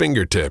our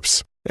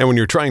fingertips. And when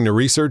you're trying to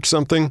research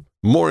something,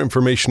 more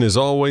information is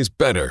always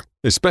better,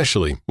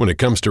 especially when it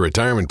comes to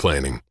retirement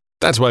planning.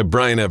 That's why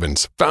Brian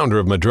Evans, founder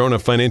of Madrona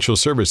Financial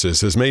Services,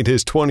 has made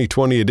his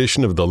 2020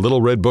 edition of the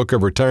Little Red Book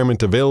of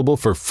Retirement available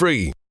for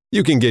free.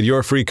 You can get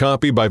your free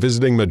copy by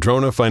visiting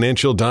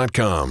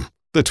MadronaFinancial.com.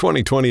 The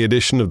 2020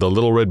 edition of the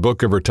Little Red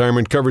Book of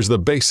Retirement covers the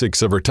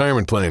basics of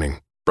retirement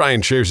planning.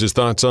 Brian shares his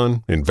thoughts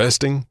on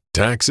investing,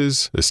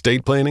 taxes,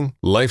 estate planning,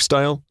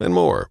 lifestyle, and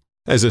more.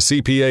 As a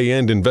CPA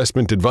and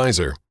investment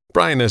advisor,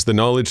 Brian has the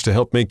knowledge to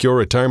help make your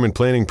retirement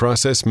planning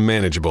process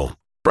manageable.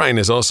 Brian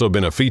has also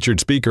been a featured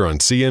speaker on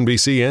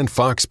CNBC and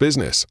Fox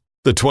Business.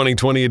 The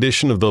 2020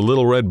 edition of the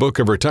Little Red Book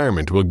of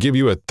Retirement will give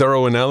you a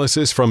thorough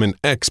analysis from an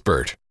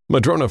expert.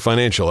 Madrona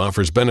Financial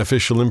offers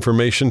beneficial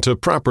information to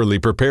properly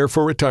prepare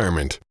for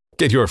retirement.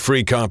 Get your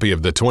free copy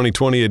of the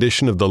 2020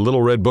 edition of the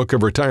Little Red Book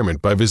of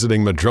Retirement by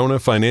visiting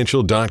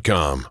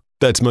MadronaFinancial.com.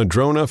 That's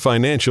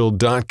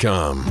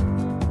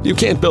MadronaFinancial.com. You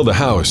can't build a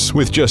house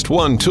with just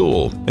one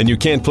tool, and you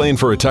can't plan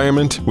for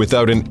retirement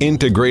without an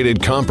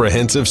integrated,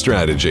 comprehensive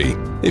strategy.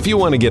 If you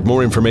want to get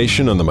more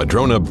information on the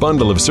Madrona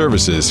bundle of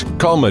services,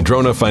 call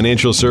Madrona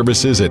Financial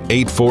Services at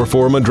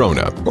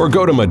 844-MADRONA or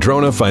go to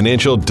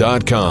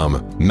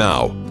MadronaFinancial.com.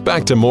 Now,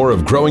 back to more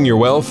of Growing Your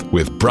Wealth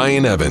with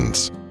Brian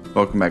Evans.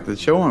 Welcome back to the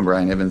show. I'm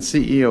Brian Evans,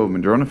 CEO of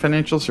Madrona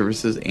Financial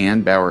Services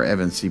and Bauer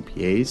Evans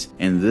CPAs.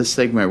 In this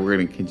segment, we're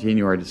going to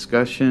continue our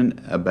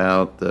discussion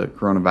about the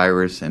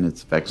coronavirus and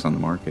its effects on the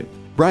market.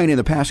 Brian, in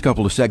the past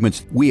couple of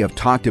segments, we have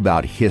talked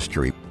about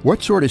history.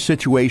 What sort of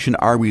situation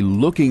are we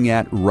looking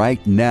at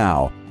right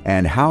now?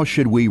 And how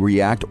should we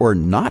react or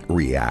not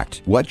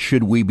react? What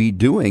should we be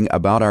doing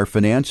about our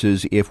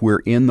finances if we're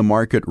in the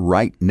market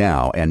right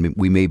now and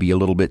we may be a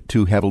little bit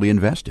too heavily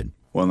invested?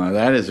 Well, now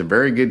that is a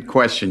very good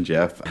question,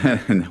 Jeff,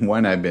 and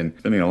one I've been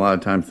spending a lot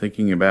of time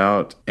thinking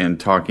about and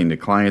talking to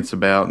clients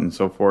about and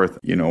so forth.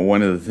 You know,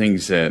 one of the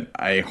things that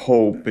I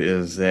hope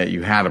is that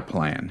you had a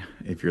plan.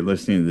 If you're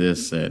listening to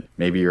this, that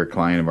maybe you're a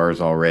client of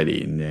ours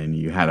already and then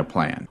you had a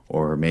plan,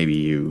 or maybe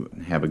you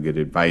have a good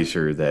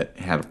advisor that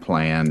had a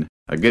plan.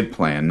 A good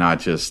plan, not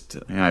just,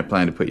 I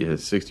plan to put you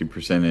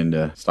 60%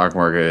 into stock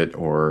market,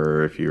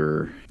 or if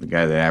you're the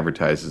guy that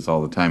advertises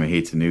all the time and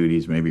hates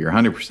annuities, maybe you're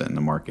 100% in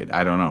the market.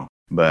 I don't know.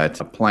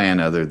 But a plan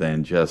other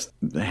than just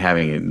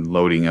having it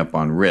loading up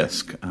on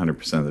risk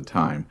 100% of the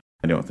time.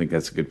 I don't think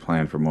that's a good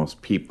plan for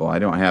most people. I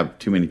don't have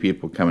too many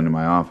people coming to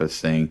my office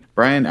saying,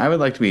 Brian, I would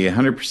like to be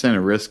 100%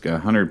 at risk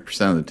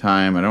 100% of the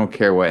time. I don't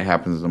care what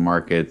happens in the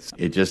markets.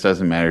 It just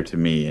doesn't matter to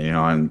me.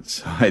 And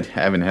so I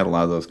haven't had a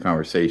lot of those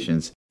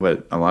conversations.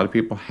 But a lot of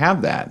people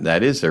have that.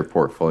 That is their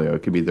portfolio.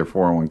 It could be their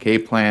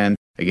 401k plan.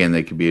 Again,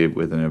 they could be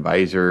with an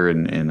advisor,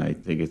 and I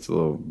think it's a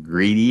little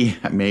greedy,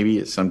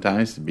 maybe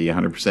sometimes, to be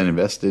 100%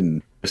 invested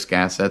in risk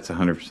assets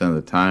 100% of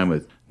the time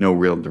with no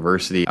real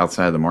diversity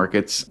outside of the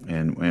markets,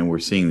 and we're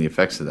seeing the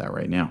effects of that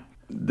right now.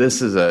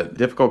 This is a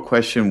difficult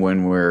question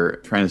when we're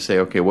trying to say,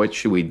 okay, what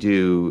should we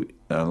do?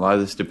 A lot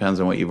of this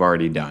depends on what you've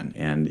already done.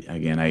 And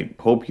again, I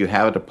hope you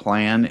have a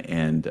plan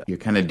and you're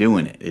kind of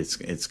doing it.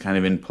 It's kind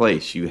of in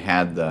place. You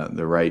had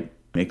the right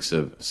mix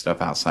of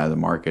stuff outside of the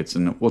markets,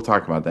 and we'll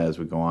talk about that as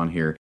we go on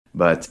here.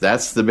 But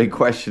that's the big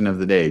question of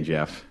the day,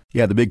 Jeff.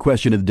 Yeah, the big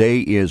question of the day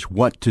is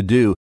what to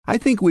do. I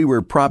think we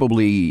were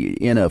probably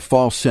in a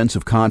false sense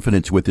of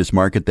confidence with this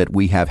market that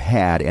we have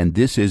had, and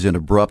this is an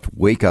abrupt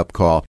wake-up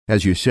call.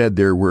 As you said,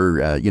 there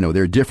were,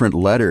 there are different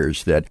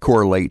letters that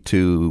correlate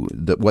to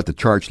what the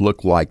charts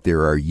look like.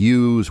 There are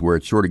U's where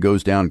it sort of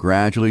goes down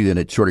gradually, then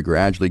it sort of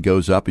gradually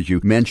goes up. As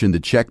you mentioned, the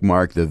check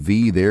mark, the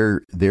V,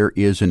 there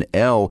is an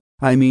L.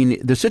 I mean,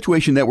 the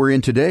situation that we're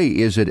in today,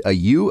 is it a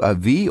U, a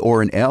V,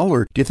 or an L,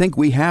 or do you think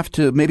we have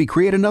to maybe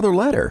create another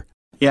letter?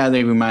 Yeah, I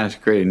think we might have to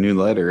create a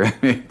new letter,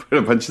 put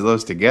a bunch of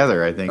those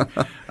together, I think.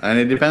 And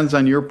it depends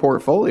on your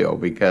portfolio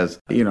because,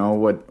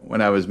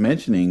 what I was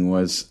mentioning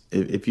was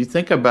if you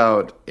think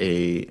about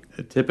a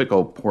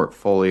typical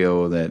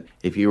portfolio that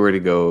if you were to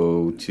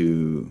go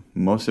to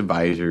most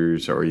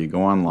advisors or you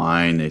go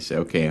online, they say,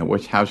 okay,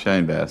 how should I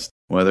invest?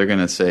 Well, they're going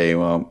to say,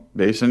 well,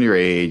 based on your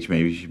age,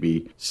 maybe you should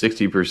be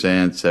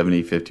 60%,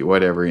 70, 50,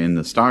 whatever in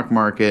the stock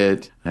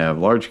market, have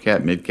large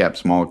cap, mid cap,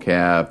 small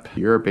cap,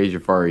 Europe, Asia,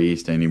 Far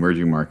East, and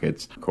emerging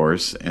markets, of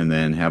course, and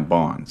then have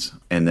bonds.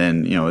 And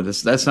then,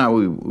 that's not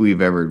what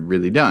we've ever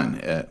really done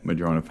at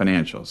Madrona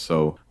Financial.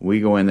 So we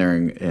go in there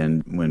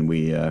and when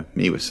we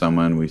meet with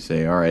someone, we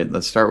say, all right,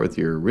 let's start with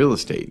your real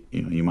estate.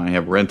 You might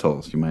have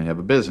rentals, you might have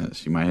a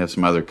business, you might have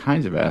some other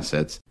kinds of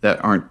assets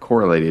that aren't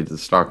correlated to the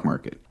stock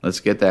market. Let's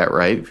get that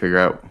right, figure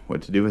out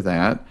what to do with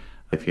that.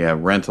 If you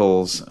have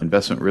rentals,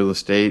 investment real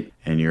estate,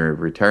 and your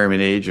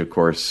retirement age, of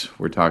course,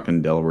 we're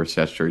talking Delaware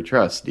Statutory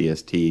Trust,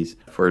 DSTs,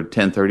 for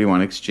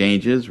 1031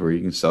 exchanges where you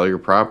can sell your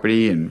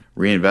property and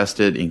reinvest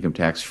it income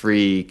tax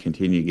free,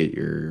 continue to get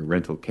your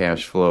rental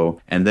cash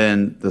flow. And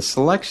then the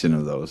selection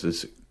of those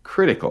is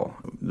critical.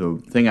 The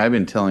thing I've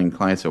been telling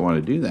clients that want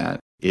to do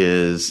that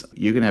is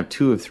you can have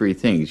two of three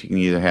things. You can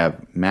either have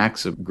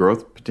max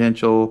growth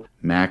potential,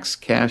 max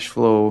cash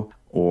flow,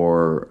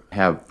 or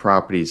have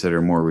properties that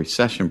are more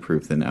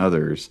recession-proof than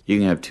others. You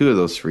can have 2 of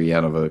those 3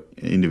 out of an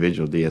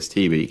individual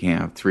DST, but you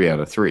can't have 3 out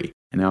of 3.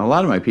 And now a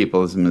lot of my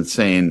people have been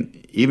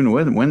saying, even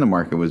when the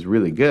market was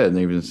really good,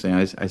 they've been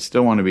saying, I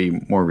still want to be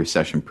more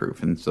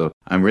recession-proof. And so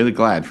I'm really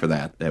glad for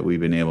that we've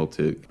been able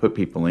to put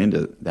people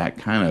into that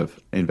kind of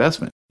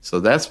investment. So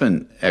that's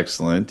been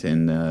excellent.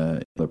 And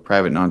the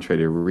private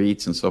non-traded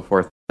REITs and so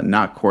forth,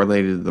 not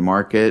correlated to the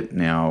market.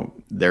 Now,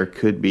 there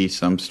could be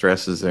some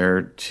stresses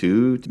there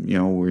too,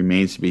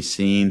 remains to be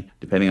seen,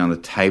 depending on the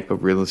type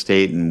of real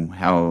estate and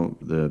how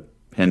the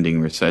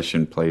pending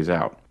recession plays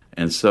out.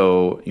 And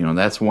so,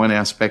 that's one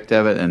aspect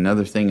of it.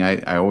 Another thing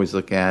I always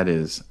look at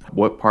is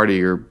what part of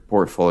your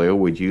portfolio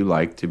would you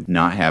like to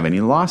not have any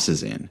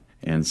losses in?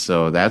 And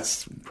so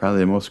that's probably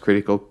the most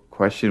critical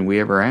question we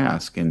ever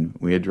ask, and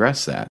we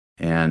address that.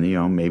 And,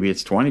 maybe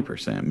it's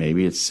 20%,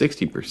 maybe it's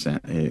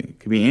 60%. It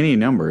could be any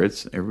number.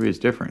 Everybody's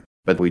different.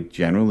 But we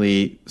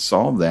generally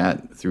solve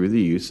that through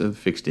the use of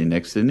fixed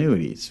index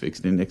annuities.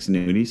 Fixed index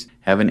annuities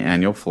have an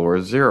annual floor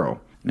of 0.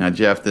 Now,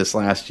 Jeff, this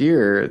last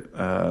year,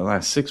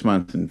 last 6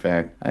 months, in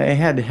fact, I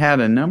had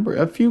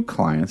a few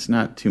clients,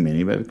 not too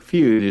many, but a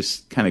few,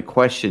 just kind of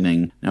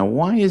questioning, now,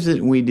 why is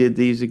it we did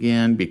these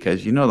again?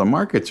 Because, the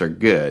markets are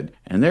good,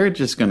 and they're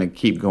just going to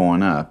keep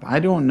going up.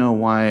 I don't know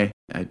why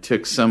I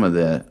took some of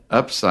the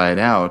upside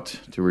out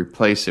to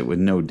replace it with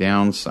no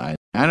downside.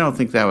 I don't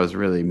think that was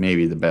really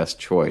maybe the best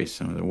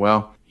choice. And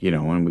well,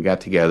 when we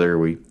got together,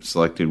 we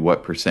selected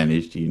what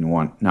percentage do you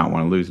not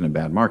want to lose in a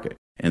bad market.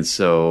 And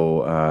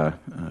so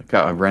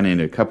I've run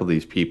into a couple of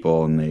these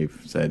people, and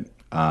they've said,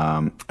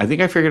 I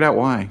think I figured out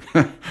why.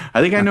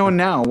 I think I know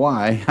now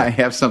why I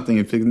have something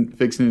in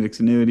fixed index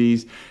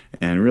annuities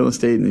and real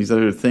estate and these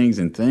other things,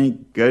 and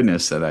thank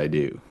goodness that I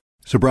do.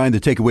 So, Brian, the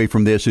takeaway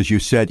from this, as you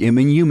said,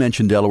 you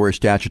mentioned Delaware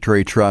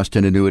Statutory Trust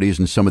and annuities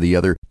and some of the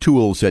other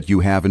tools that you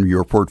have in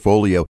your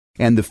portfolio.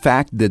 And the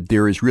fact that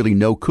there is really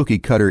no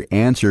cookie-cutter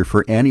answer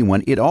for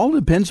anyone, it all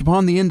depends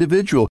upon the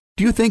individual.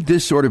 Do you think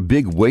this sort of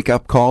big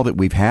wake-up call that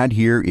we've had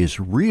here is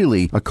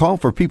really a call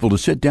for people to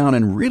sit down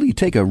and really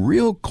take a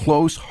real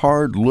close,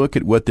 hard look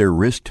at what their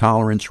risk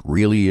tolerance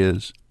really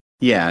is?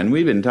 Yeah, and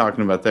we've been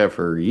talking about that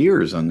for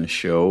years on this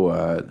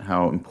show,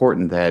 how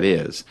important that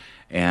is.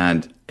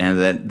 And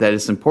that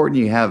it's important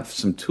you have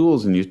some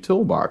tools in your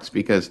toolbox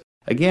because,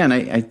 again,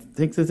 I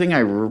think the thing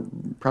I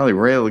probably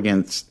rail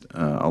against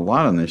a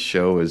lot on this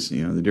show is,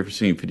 the difference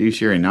between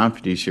fiduciary and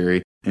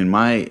non-fiduciary. In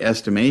my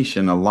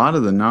estimation, a lot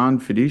of the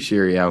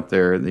non-fiduciary out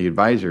there, the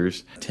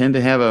advisors, tend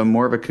to have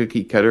more of a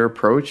cookie-cutter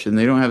approach, and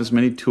they don't have as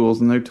many tools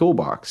in their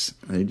toolbox.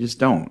 They just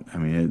don't. I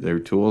mean, their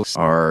tools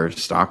are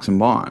stocks and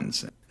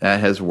bonds. That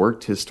has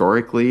worked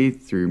historically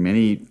through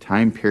many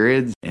time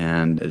periods,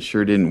 and it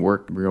sure didn't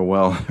work real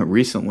well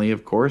recently,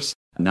 of course,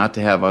 not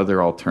to have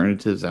other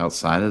alternatives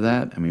outside of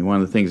that. I mean,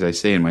 one of the things I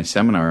say in my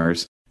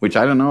seminars, which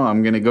I don't know,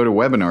 I'm going to go to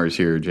webinars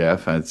here,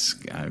 Jeff. I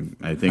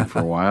think for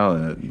a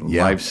while,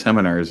 live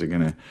seminars are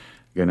going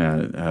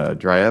to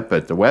dry up,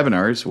 but the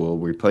webinars will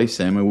replace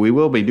them, and we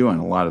will be doing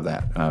a lot of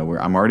that.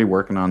 I'm already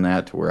working on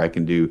that to where I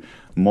can do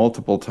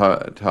multiple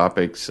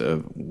topics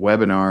of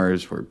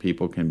webinars where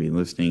people can be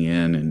listening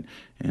in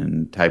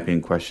and type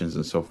in questions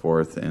and so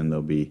forth, and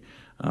they'll be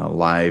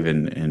live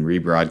and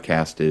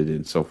rebroadcasted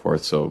and so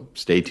forth. So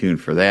stay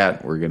tuned for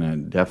that. We're going to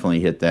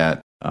definitely hit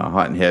that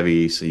hot and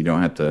heavy, so you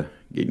don't have to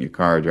get in your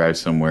car, drive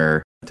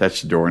somewhere,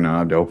 touch the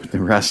doorknob to open the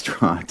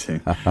restaurant,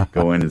 and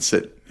go in and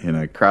sit in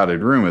a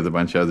crowded room with a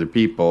bunch of other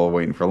people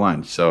waiting for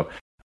lunch. So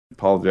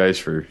apologize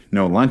for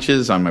no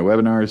lunches on my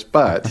webinars,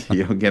 but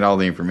you'll get all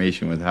the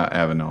information without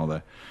having all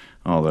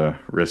the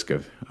risk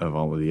of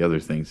all of the other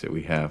things that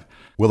we have.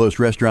 Well, those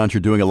restaurants are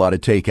doing a lot of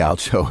takeout,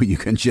 so you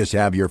can just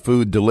have your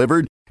food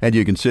delivered, and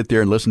you can sit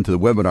there and listen to the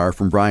webinar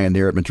from Brian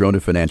there at Madrona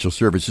Financial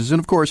Services. And,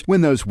 of course,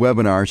 when those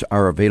webinars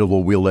are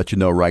available, we'll let you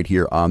know right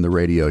here on the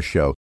radio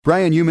show.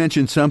 Brian, you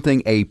mentioned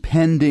something, a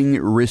pending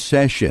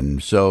recession.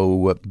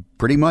 So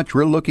pretty much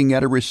we're looking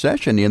at a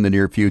recession in the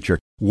near future.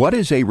 What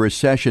is a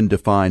recession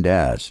defined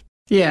as?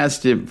 Yeah, it's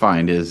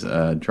defined as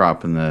a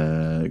drop in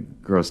the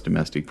gross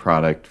domestic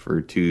product for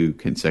 2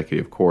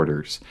 consecutive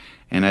quarters.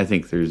 And I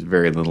think there's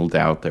very little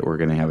doubt that we're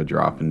going to have a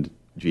drop in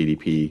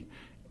GDP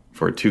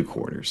for 2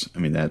 quarters. I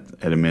mean, that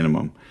at a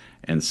minimum.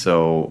 And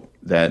so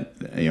that,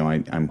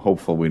 I'm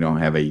hopeful we don't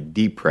have a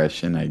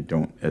depression. I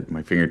don't, at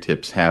my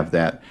fingertips, have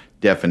that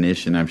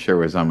definition. I'm sure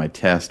it was on my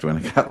test when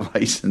I got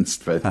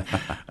licensed, but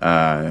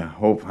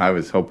I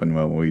was hoping,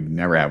 well, we'd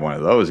never have one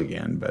of those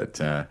again. But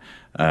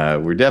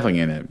we're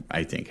definitely going to,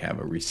 I think, have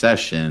a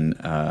recession.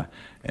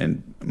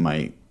 And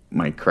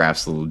my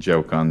crass little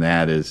joke on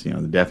that is, the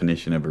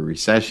definition of a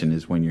recession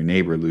is when your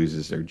neighbor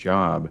loses their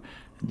job.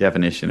 The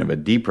definition of a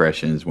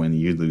depression is when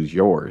you lose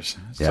yours.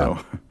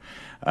 Yeah. So,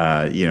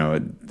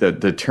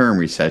 the term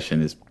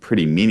recession is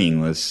pretty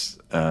meaningless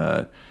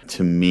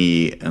to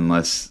me,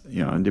 unless,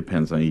 it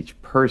depends on each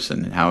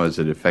person. How has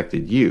it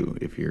affected you?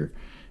 If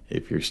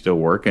you're still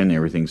working,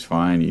 everything's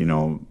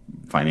fine,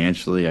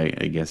 financially,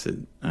 I guess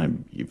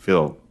you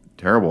feel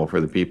terrible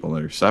for the people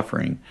that are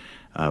suffering.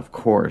 of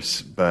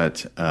course,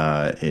 but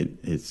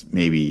it's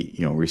maybe,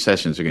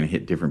 recessions are going to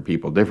hit different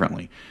people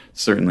differently.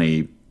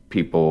 Certainly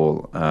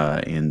people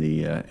in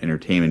the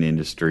entertainment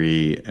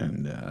industry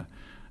and,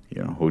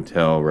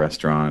 hotel,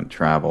 restaurant,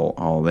 travel,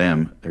 all of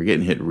them, they're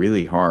getting hit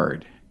really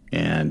hard.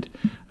 And,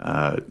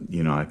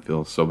 I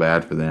feel so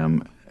bad for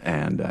them.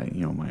 And,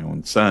 my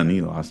own son,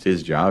 he lost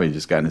his job. He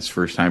just got his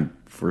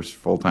first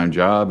full-time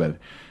job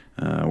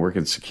at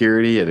working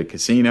security at a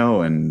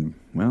casino. And,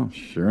 well,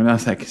 sure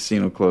enough, that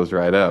casino closed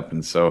right up.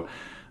 And so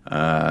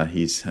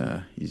he's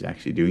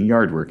actually doing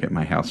yard work at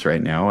my house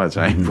right now as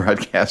I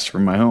broadcast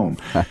from my home.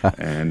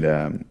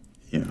 And,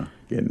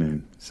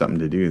 getting something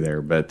to do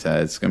there. But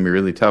it's going to be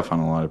really tough on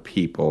a lot of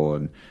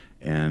people,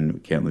 and we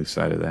can't lose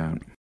sight of that.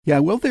 Yeah,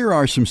 well, there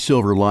are some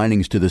silver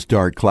linings to this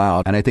dark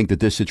cloud, and I think that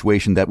this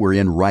situation that we're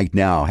in right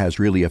now has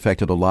really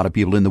affected a lot of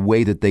people in the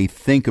way that they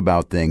think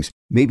about things.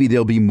 Maybe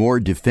they'll be more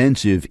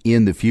defensive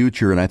in the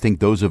future, and I think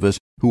those of us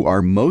who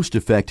are most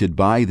affected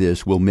by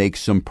this will make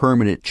some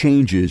permanent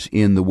changes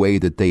in the way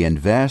that they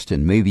invest,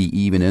 and maybe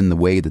even in the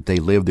way that they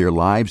live their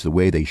lives, the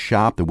way they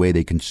shop, the way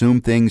they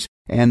consume things.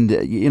 And,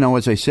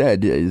 as I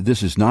said,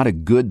 this is not a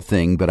good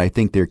thing, but I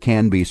think there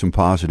can be some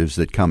positives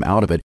that come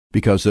out of it,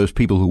 because those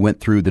people who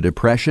went through the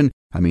Depression,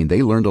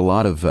 they learned a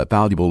lot of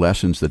valuable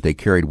lessons that they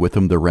carried with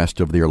them the rest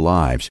of their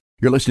lives.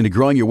 You're listening to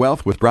Growing Your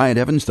Wealth with Brian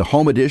Evans, the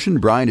home edition.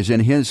 Brian is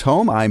in his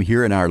home. I'm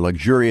here in our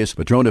luxurious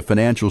Madrona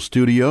Financial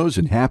Studios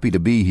and happy to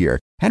be here.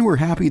 And we're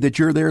happy that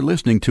you're there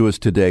listening to us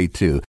today,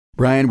 too.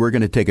 Brian, we're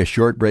going to take a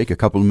short break, a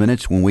couple of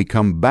minutes. When we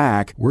come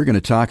back, we're going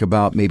to talk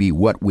about maybe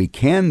what we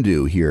can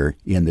do here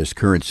in this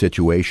current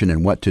situation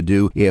and what to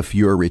do if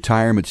your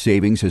retirement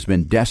savings has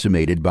been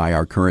decimated by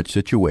our current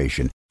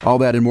situation. All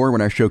that and more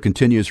when our show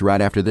continues right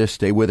after this.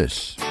 Stay with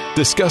us.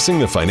 Discussing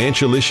the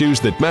financial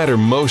issues that matter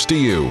most to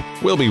you.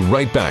 We'll be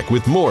right back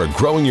with more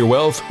Growing Your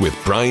Wealth with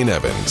Brian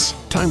Evans.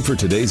 Time for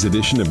today's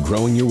edition of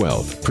Growing Your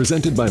Wealth,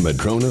 presented by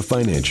Madrona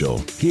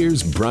Financial.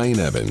 Here's Brian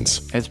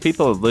Evans. As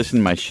people who listen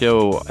to my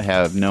show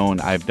have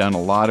known, I've done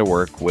a lot of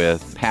work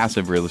with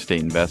passive real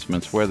estate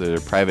investments, whether they're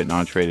private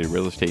non-traded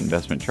real estate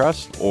investment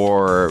trusts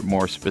or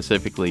more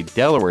specifically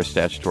Delaware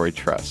Statutory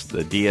Trust.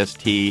 The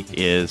DST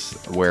is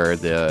where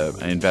the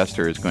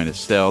investor is going to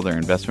sell their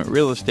investment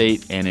real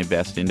estate and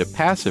invest into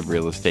passive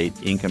real estate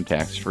income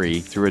tax-free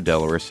through a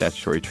Delaware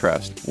Statutory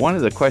Trust. One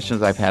of the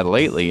questions I've had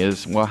lately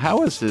is, well,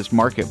 how has this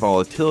market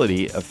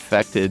volatility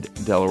affected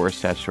Delaware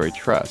Statutory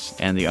Trust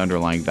and the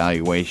underlying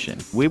valuation?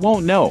 We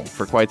won't know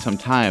for quite some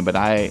time, but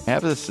I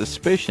have a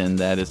suspicion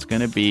that it's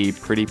going to be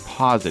pretty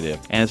positive.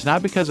 And it's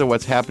not because of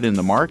what's happened in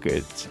the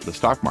markets, the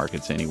stock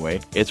markets anyway,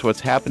 it's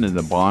what's happened in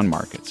the bond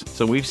markets.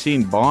 So we've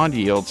seen bond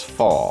yields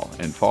fall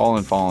and fall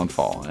and fall and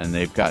fall, and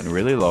they've gotten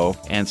really low.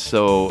 And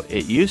so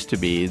it used to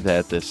be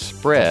that the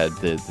spread,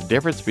 the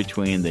difference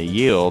between the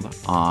yield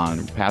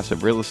on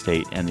passive real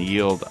estate and the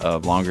yield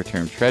of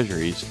longer-term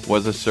treasuries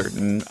was a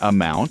certain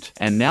amount.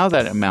 And now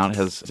that amount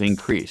has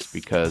increased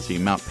because the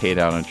amount paid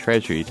out on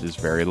treasuries is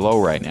very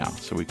low right now.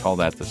 So we call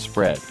that the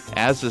spread.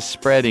 As the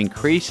spread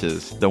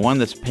increases, the one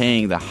that's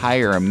paying the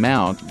higher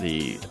amount,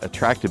 the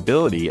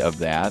attractability of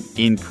that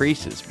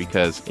increases,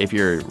 because if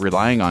you're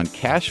relying on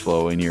cash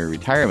flow in your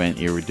retirement,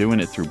 you're doing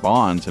it through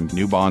bonds, and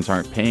new bonds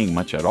aren't paying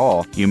much at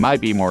all, you might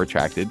be more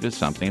attracted to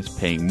something that's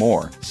paying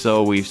more.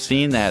 So we've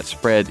seen that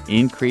spread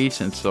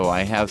increase, and so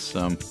I have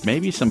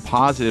maybe some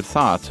positive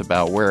thoughts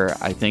about where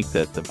I think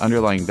that the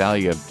underlying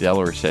value of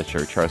Delaware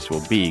Statutory Trust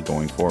will be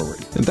going forward.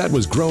 And that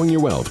was Growing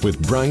Your Wealth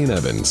with Brian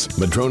Evans,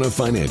 Madrona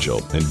Financial.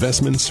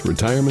 Investments,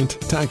 retirement,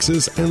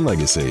 taxes, and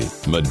legacy.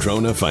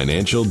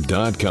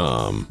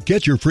 MadronaFinancial.com.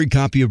 Get your free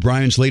copy of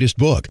Brian's latest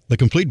book, The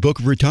Complete Book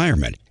of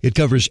Retirement. It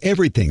covers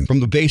everything from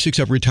the basics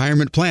of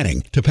retirement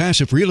planning to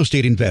passive real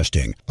estate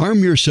investing. Arm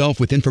yourself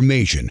with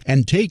information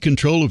and take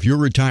control of your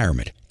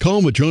retirement.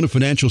 Call Madrona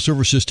Financial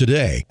Services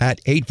today at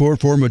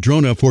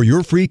 844-MADRONA for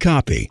your free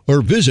copy,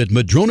 or visit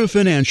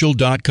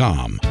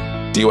MadronaFinancial.com.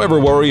 Do you ever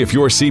worry if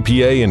your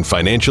CPA and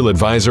financial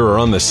advisor are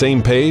on the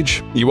same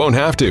page? You won't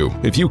have to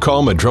if you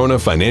call Madrona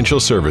Financial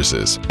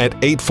Services at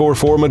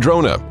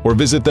 844-MADRONA or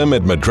visit them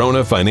at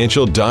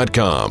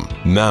MadronaFinancial.com.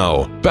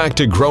 Now, back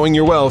to Growing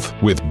Your Wealth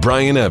with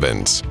Brian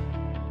Evans.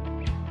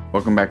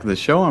 Welcome back to the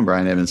show. I'm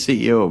Brian Evans,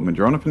 CEO of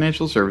Madrona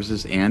Financial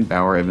Services and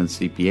Bauer Evans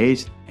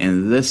CPAs. And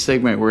in this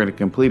segment, we're going to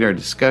complete our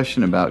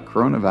discussion about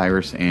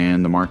coronavirus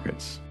and the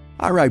markets.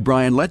 All right,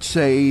 Brian, let's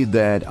say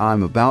that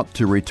I'm about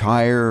to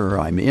retire,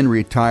 or I'm in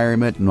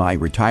retirement, and my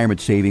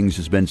retirement savings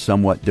has been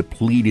somewhat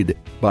depleted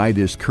by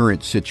this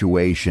current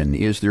situation.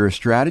 Is there a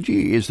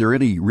strategy? Is there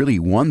really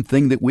one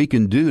thing that we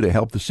can do to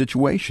help the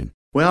situation?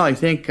 Well, I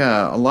think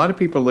a lot of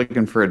people are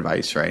looking for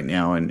advice right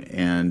now,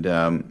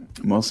 and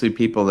mostly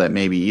people that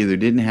maybe either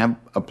didn't have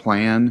a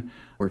plan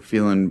or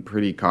feeling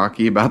pretty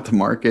cocky about the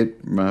market,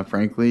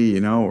 frankly,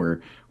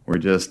 we're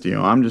just,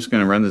 I'm just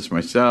going to run this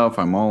myself.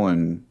 I'm all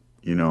in,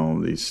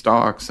 these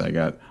stocks. I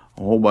got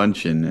a whole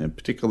bunch in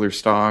particular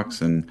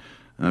stocks, and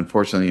And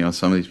unfortunately,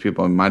 some of these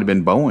people, it might have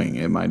been Boeing.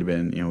 It might have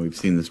been, we've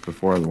seen this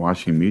before, the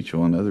Washington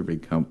Mutual and other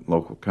big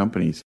local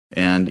companies.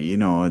 And,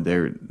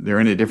 they're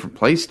in a different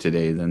place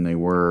today than they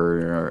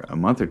were a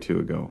month or two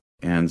ago.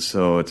 And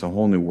so it's a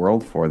whole new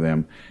world for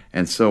them.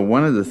 And so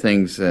one of the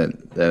things that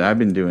I've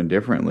been doing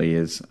differently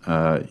is,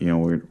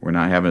 we're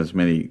not having as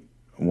many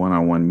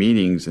one-on-one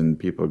meetings, and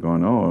people are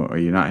going, "Oh, are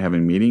you not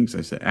having meetings?" I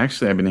said,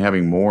 actually, I've been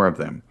having more of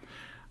them.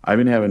 I've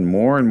been having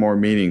more and more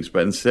meetings,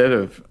 but instead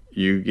of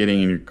you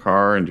getting in your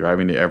car and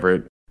driving to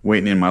Everett,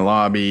 waiting in my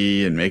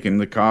lobby and making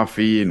the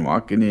coffee and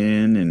walking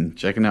in and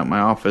checking out my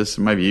office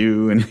and my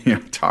view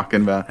and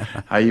talking about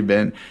how you've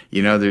been,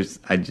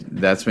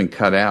 that's been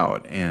cut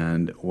out.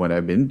 And what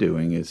I've been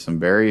doing is some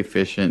very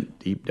efficient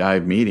deep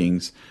dive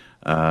meetings,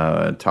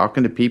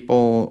 talking to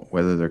people,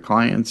 whether they're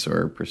clients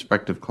or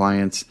prospective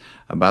clients,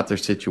 about their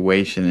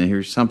situation. And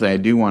here's something I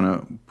do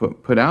want to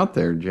put out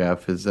there,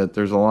 Jeff, is that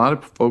there's a lot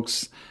of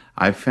folks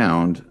I've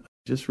found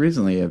just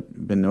recently,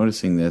 I've been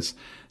noticing this.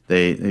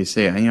 They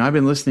say, I've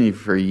been listening to you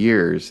for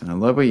years, and I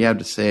love what you have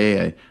to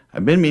say.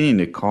 I've been meaning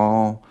to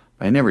call,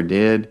 but I never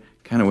did.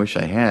 Kind of wish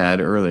I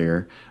had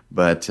earlier,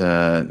 but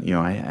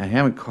I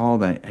haven't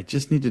called. I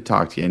just need to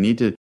talk to you. I need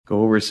to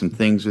go over some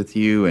things with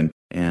you,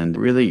 and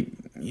really,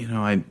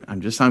 I'm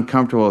just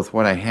uncomfortable with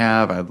what I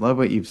have. I love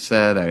what you've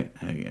said.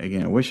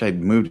 I wish I'd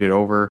moved it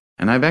over.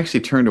 And I've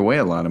actually turned away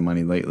a lot of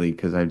money lately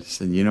because I just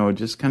said,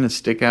 just kind of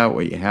stick out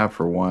what you have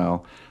for a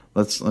while.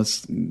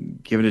 Let's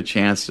give it a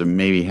chance to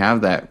maybe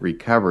have that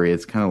recovery.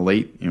 It's kind of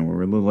late,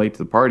 we're a little late to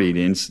the party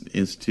to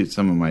institute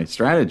some of my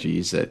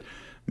strategies that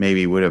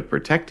maybe would have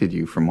protected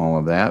you from all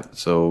of that.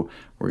 So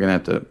we're going to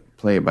have to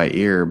play it by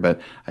ear.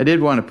 But I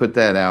did want to put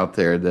that out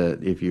there,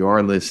 that if you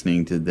are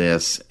listening to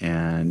this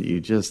and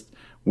you just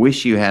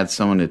wish you had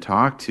someone to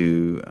talk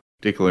to,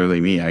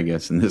 particularly me, I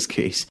guess, in this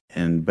case,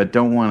 but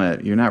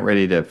you're not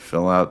ready to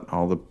fill out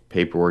all the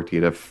paperwork to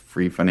get a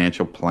free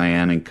financial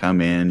plan and come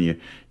in,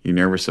 you're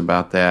nervous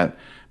about that,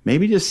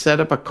 maybe just set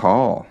up a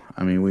call.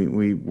 I mean,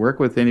 we work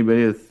with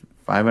anybody with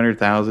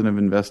 $500,000 of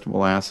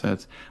investable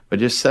assets, but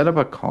just set up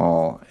a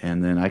call,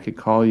 and then I could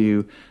call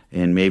you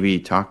and maybe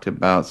talk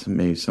about some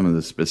of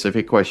the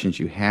specific questions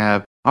you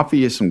have, offer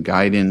you some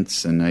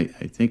guidance, and I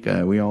think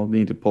we all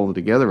need to pull it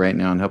together right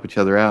now and help each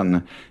other out.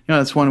 And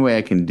that's one way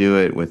I can do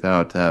it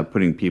without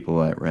putting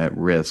people at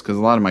risk, because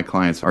a lot of my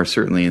clients are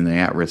certainly in the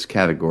at-risk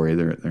category.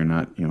 They're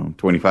not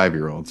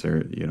 25-year-olds,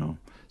 they're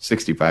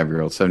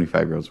 65-year-olds,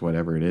 75-year-olds,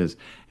 whatever it is,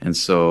 and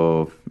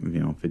so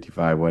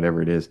 55,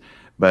 whatever it is.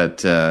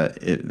 But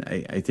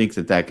I think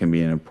that can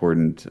be an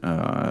important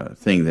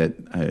thing that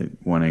I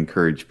want to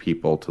encourage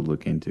people to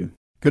look into.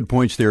 Good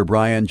points there,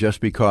 Brian. Just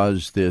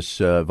because this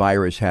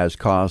virus has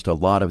caused a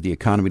lot of the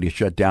economy to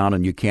shut down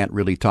and you can't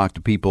really talk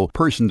to people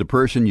person to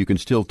person, you can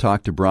still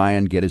talk to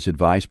Brian, get his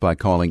advice by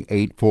calling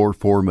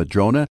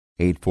 844-MADRONA,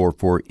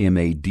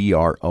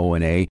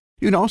 844-MADRONA.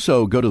 You can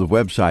also go to the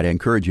website. I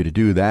encourage you to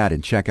do that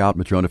and check out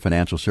Madrona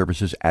Financial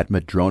Services at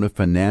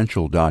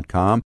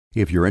madronafinancial.com.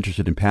 If you're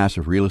interested in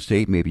passive real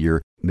estate, maybe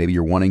you're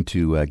wanting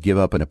to give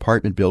up an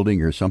apartment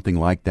building or something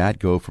like that,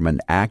 go from an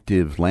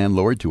active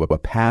landlord to a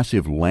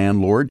passive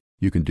landlord,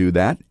 you can do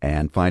that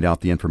and find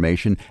out the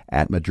information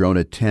at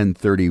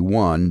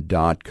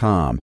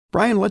madrona1031.com.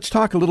 Brian, let's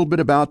talk a little bit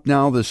about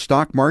now the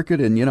stock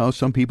market. And,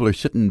 some people are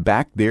sitting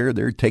back there.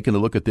 They're taking a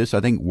look at this.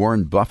 I think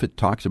Warren Buffett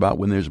talks about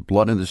when there's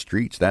blood in the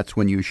streets, that's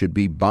when you should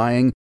be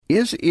buying.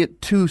 Is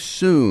it too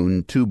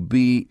soon to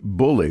be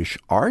bullish?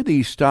 Are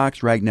these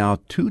stocks right now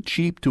too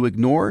cheap to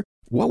ignore?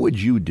 What would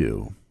you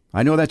do?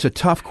 I know that's a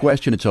tough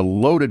question. It's a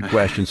loaded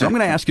question. So I'm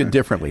going to ask it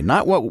differently.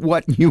 Not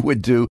what you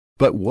would do,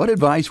 but what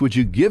advice would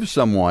you give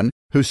someone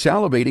who's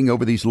salivating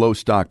over these low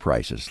stock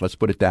prices? Let's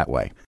put it that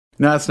way.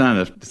 No, it's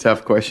not a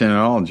tough question at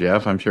all,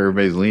 Jeff. I'm sure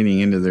everybody's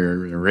leaning into their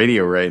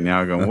radio right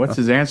now going, what's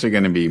his answer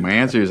going to be? My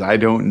answer is, I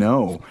don't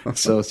know.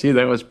 So, see,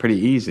 that was pretty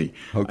easy.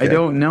 Okay. I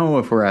don't know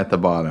if we're at the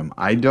bottom.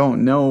 I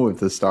don't know if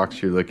the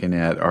stocks you're looking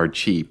at are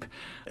cheap.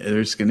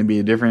 There's going to be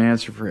a different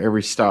answer for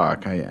every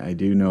stock. I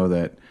do know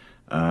that,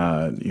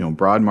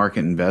 broad market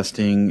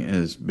investing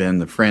has been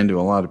the friend to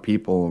a lot of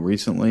people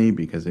recently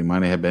because they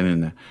might have been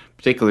in the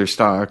particular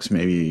stocks.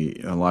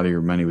 Maybe a lot of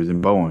your money was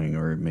in Boeing,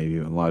 or maybe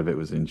a lot of it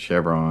was in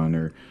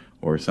Chevron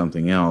or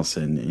something else,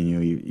 and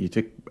you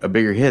took a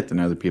bigger hit than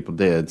other people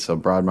did. So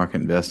broad market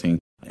investing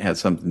had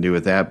something to do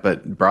with that,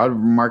 but broad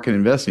market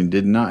investing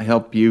did not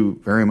help you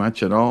very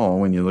much at all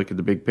when you look at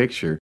the big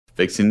picture.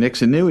 Fixed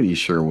index annuities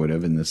sure would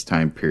have in this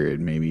time period.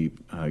 Maybe,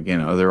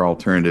 again, other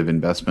alternative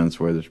investments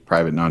where there's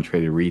private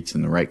non-traded REITs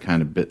and the right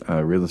kind of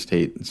real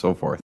estate and so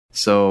forth.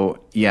 So,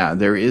 yeah,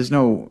 there is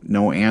no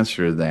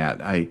answer to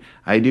that. I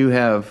do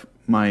have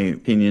my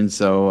opinions,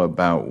 though,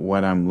 about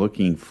what I'm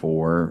looking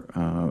for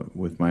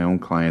with my own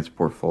clients'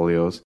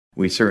 portfolios.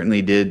 We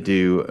certainly did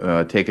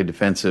take a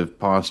defensive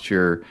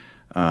posture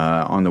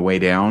on the way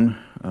down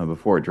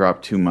before it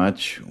dropped too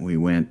much. We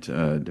went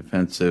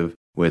defensive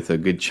with a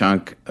good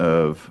chunk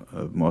of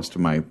most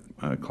of my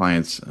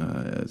clients'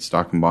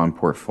 stock and bond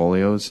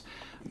portfolios.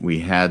 We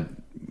had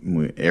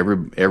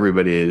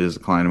everybody that is a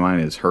client of mine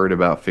has heard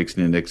about fixed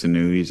index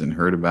annuities and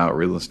heard about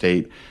real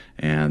estate,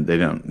 and they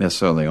don't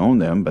necessarily own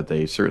them, but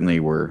they certainly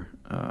were.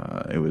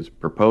 It was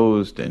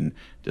proposed and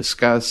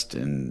discussed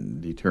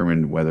and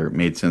determined whether it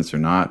made sense or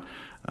not.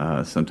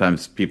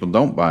 Sometimes people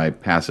don't buy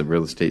passive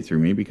real estate through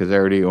me because they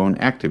already own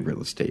active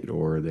real estate,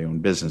 or they own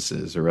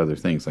businesses or other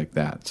things like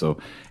that. So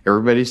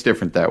everybody's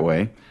different that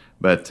way.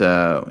 But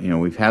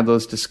we've had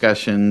those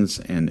discussions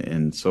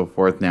and so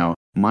forth. Now,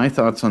 my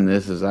thoughts on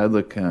this is I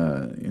look,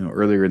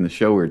 earlier in the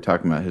show we were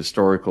talking about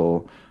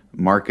historical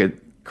market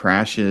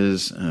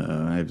crashes.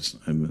 As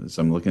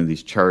I'm looking at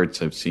these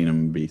charts, I've seen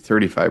them be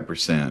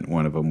 35%.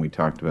 One of them we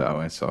talked about,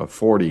 I saw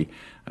 40,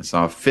 I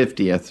saw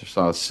 50, I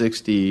saw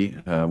 60.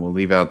 We'll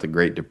leave out the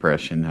Great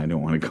Depression. I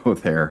don't want to go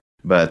there.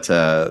 But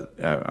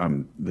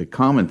the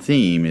common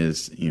theme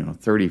is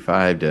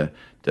 35 to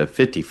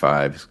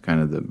 55 has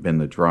kind of been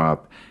the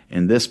drop.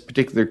 In this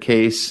particular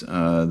case,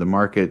 the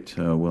market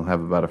will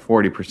have about a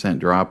 40%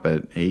 drop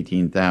at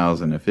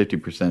 18,000, a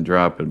 50%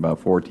 drop at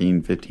about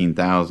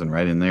 15,000,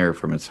 right in there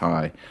from its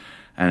high.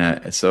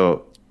 And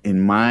so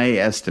in my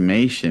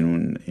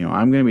estimation,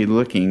 I'm going to be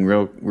looking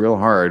real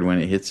hard when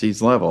it hits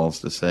these levels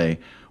to say,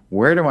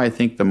 where do I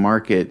think the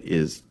market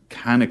is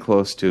kind of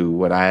close to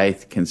what I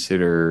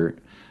consider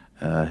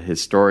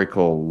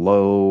historical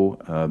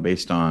low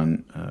based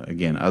on,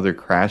 again, other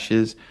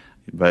crashes.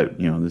 But,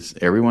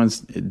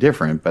 everyone's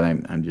different, but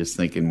I'm just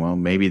thinking, well,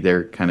 maybe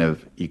they're kind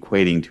of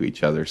equating to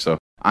each other. So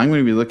I'm going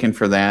to be looking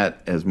for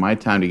that as my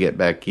time to get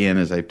back in.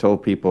 As I've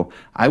told people,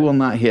 I will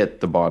not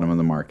hit the bottom of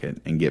the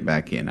market and get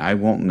back in. I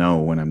won't know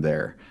when I'm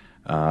there.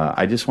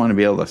 I just want to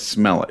be able to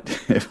smell it.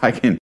 If I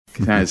can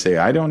kind of say,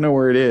 I don't know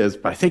where it is,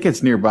 but I think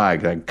it's nearby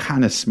because I can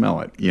kind of smell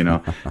it.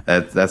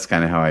 That's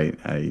kind of how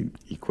I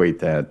equate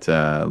that,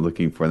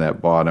 looking for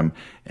that bottom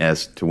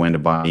as to when to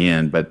buy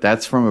in. But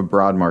that's from a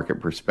broad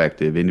market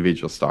perspective.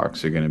 Individual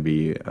stocks are going to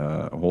be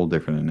a whole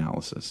different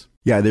analysis.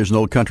 Yeah, there's an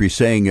old country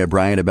saying,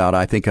 Brian, about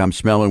I think I'm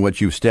smelling what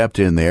you've stepped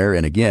in there.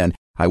 And again,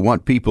 I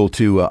want people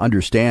to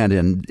understand,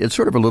 and it's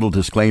sort of a little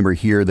disclaimer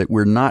here, that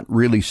we're not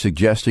really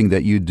suggesting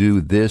that you do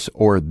this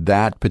or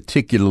that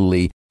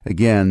particularly.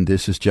 Again,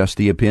 this is just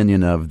the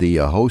opinion of the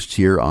hosts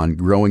here on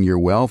Growing Your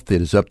Wealth. It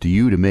is up to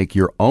you to make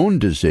your own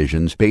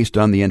decisions based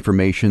on the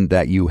information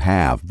that you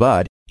have.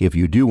 But if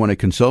you do want to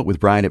consult with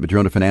Brian at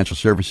Madrona Financial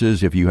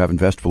Services, if you have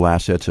investable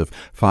assets of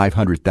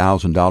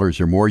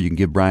 $500,000 or more, you can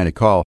give Brian a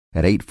call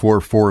at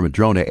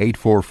 844-MADRONA,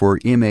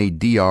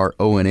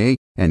 844-MADRONA,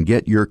 and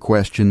get your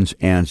questions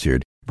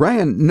answered.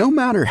 Brian, no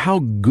matter how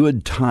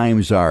good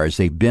times are, as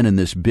they've been in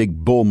this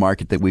big bull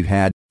market that we've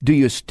had, do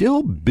you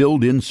still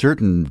build in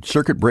certain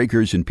circuit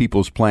breakers in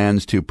people's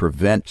plans to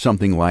prevent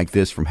something like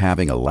this from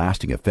having a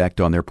lasting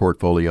effect on their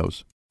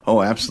portfolios?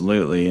 Oh,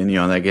 absolutely. And,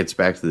 that gets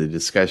back to the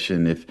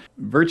discussion. If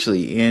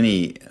virtually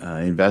any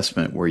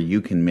investment where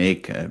you can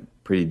make a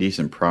pretty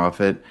decent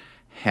profit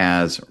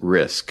has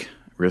risk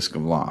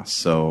of loss.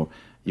 So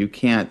you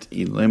can't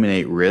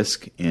eliminate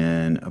risk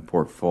in a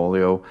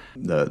portfolio.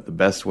 The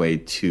best way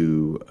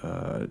to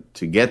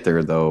get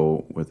there,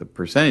 though, with a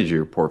percentage of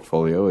your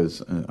portfolio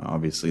is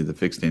obviously the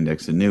fixed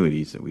index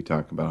annuities that we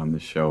talk about on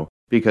this show.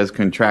 Because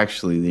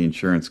contractually, the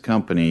insurance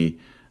company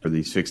for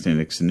these fixed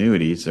index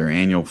annuities, their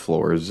annual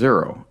floor is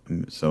zero.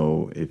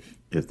 So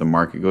if the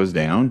market goes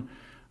down,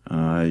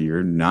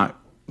 you're not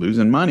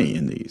losing money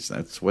in these.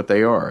 That's what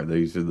they are.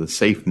 These are the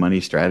safe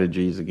money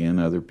strategies. Again,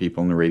 other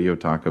people on the radio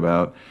talk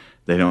about.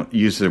 They don't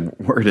use the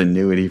word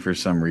annuity for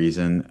some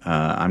reason.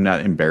 I'm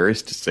not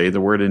embarrassed to say the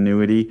word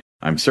annuity.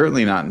 I'm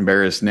certainly not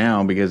embarrassed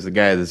now because the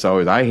guy that's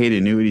always, I hate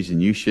annuities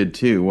and you should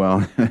too.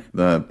 Well,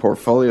 the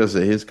portfolios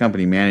that his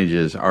company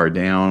manages are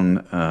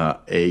down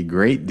a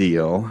great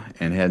deal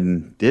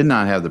and did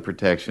not have the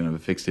protection of a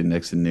fixed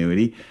index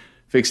annuity.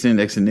 Fixed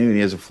index annuity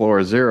has a floor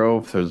of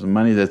zero. If there's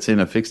money that's in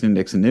a fixed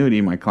index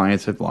annuity, my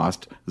clients have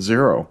lost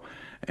zero.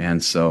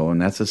 And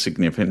that's a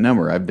significant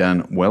number. I've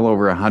done well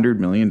over $100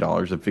 million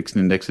of fixed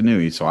index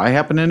annuities. So I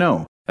happen to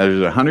know that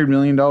there's $100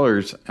 million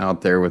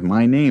out there with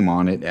my name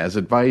on it as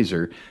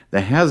advisor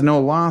that has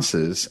no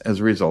losses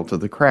as a result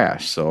of the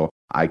crash. So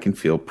I can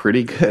feel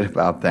pretty good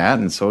about that.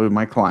 And so do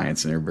my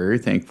clients. And they're very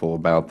thankful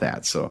about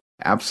that. So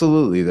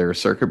absolutely, there are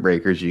circuit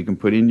breakers you can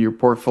put into your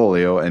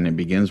portfolio, and it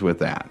begins with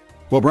that.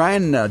 Well,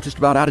 Brian, just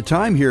about out of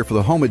time here for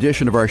the home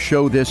edition of our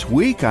show this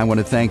week. I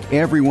want to thank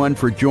everyone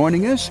for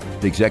joining us.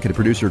 The executive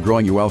producer of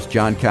Growing Your Wealth,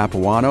 John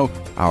Capuano.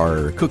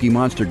 Our cookie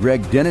monster,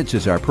 Greg Dinitz,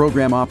 is our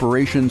program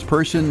operations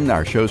person.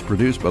 Our show's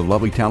produced by the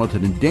lovely,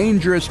 talented, and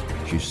dangerous.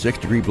 She's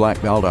 6th-degree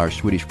black belt, our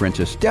Swedish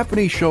princess,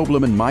 Stephanie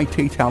Schoblam, and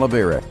Maite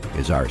Talavera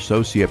is our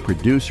associate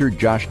producer.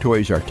 Josh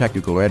Toys, our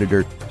technical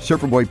editor.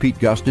 Surfer Boy Pete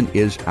Gustin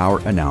is our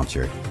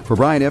announcer. For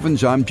Brian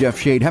Evans, I'm Jeff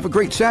Shade. Have a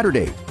great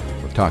Saturday.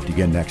 Talk to you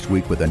again next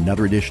week with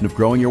another edition of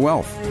Growing Your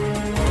Wealth.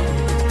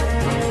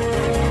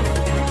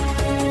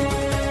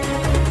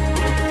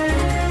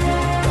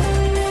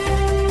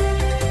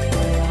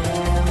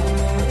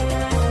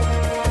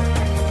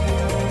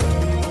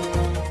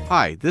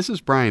 Hi, this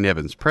is Brian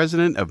Evans,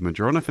 president of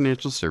Madrona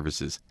Financial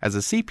Services. As a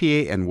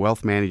CPA and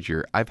wealth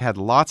manager, I've had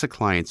lots of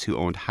clients who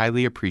owned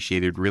highly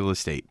appreciated real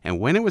estate. And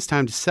when it was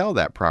time to sell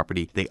that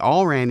property, they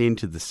all ran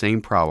into the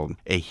same problem,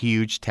 a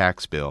huge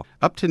tax bill.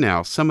 Up to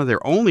now, some of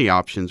their only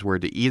options were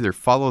to either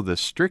follow the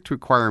strict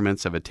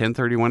requirements of a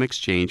 1031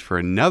 exchange for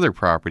another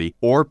property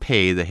or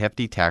pay the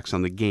hefty tax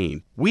on the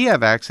gain. We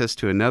have access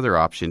to another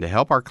option to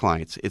help our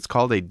clients. It's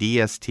called a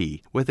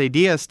DST. With a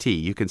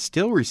DST, you can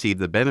still receive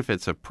the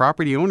benefits of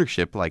property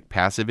ownership like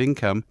passive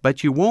income,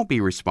 but you won't be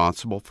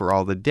responsible for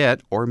all the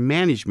debt or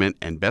management,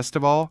 and best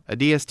of all, a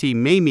DST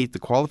may meet the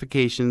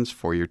qualifications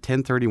for your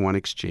 1031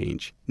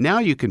 exchange. Now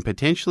you can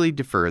potentially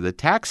defer the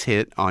tax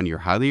hit on your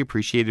highly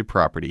appreciated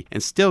property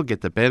and still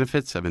get the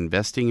benefits of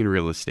investing in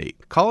real estate.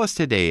 Call us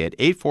today at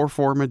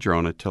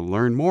 844-MADRONA to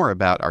learn more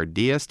about our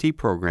DST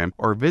program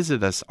or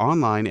visit us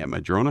online at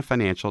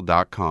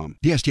madronafinancial.com.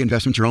 DST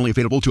investments are only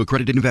available to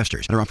accredited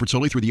investors and are offered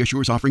solely through the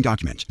issuers offering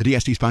documents. The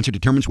DST sponsor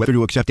determines whether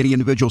to accept any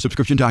individual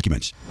subscription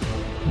documents.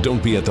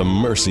 Don't be at the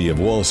mercy of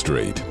Wall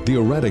Street. The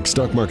erratic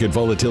stock market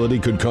volatility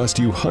could cost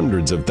you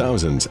hundreds of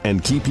thousands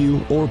and keep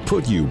you or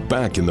put you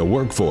back in the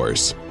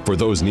workforce. For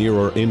those near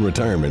or in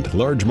retirement,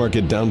 large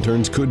market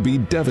downturns could be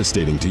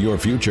devastating to your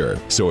future.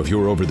 So if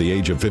you're over the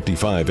age of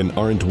 55 and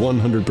aren't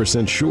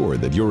 100% sure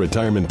that your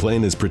retirement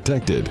plan is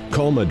protected,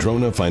 call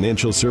Madrona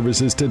Financial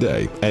Services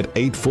today at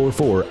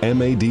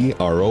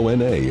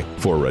 844-MADRONA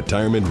for a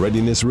retirement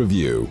readiness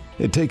review.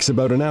 It takes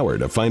about an hour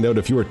to find out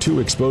if you're too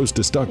exposed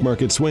to stock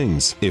market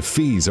swings, if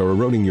fees are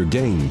eroding your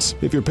gains,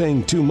 if you're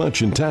paying too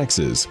much in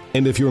taxes,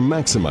 and if you're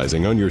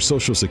maximizing on your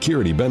Social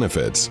Security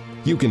benefits.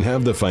 You can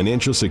have the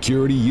financial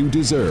security you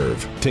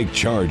deserve. Take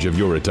charge of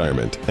your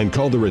retirement and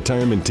call the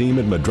retirement team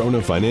at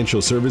Madrona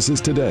Financial Services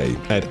today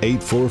at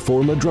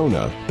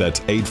 844-MADRONA.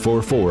 That's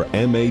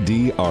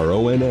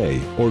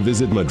 844-MADRONA. Or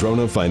visit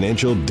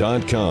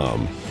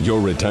madronafinancial.com.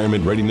 Your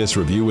retirement readiness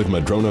review with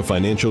Madrona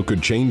Financial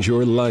could change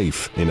your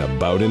life in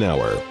about an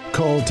hour.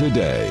 Call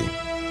today.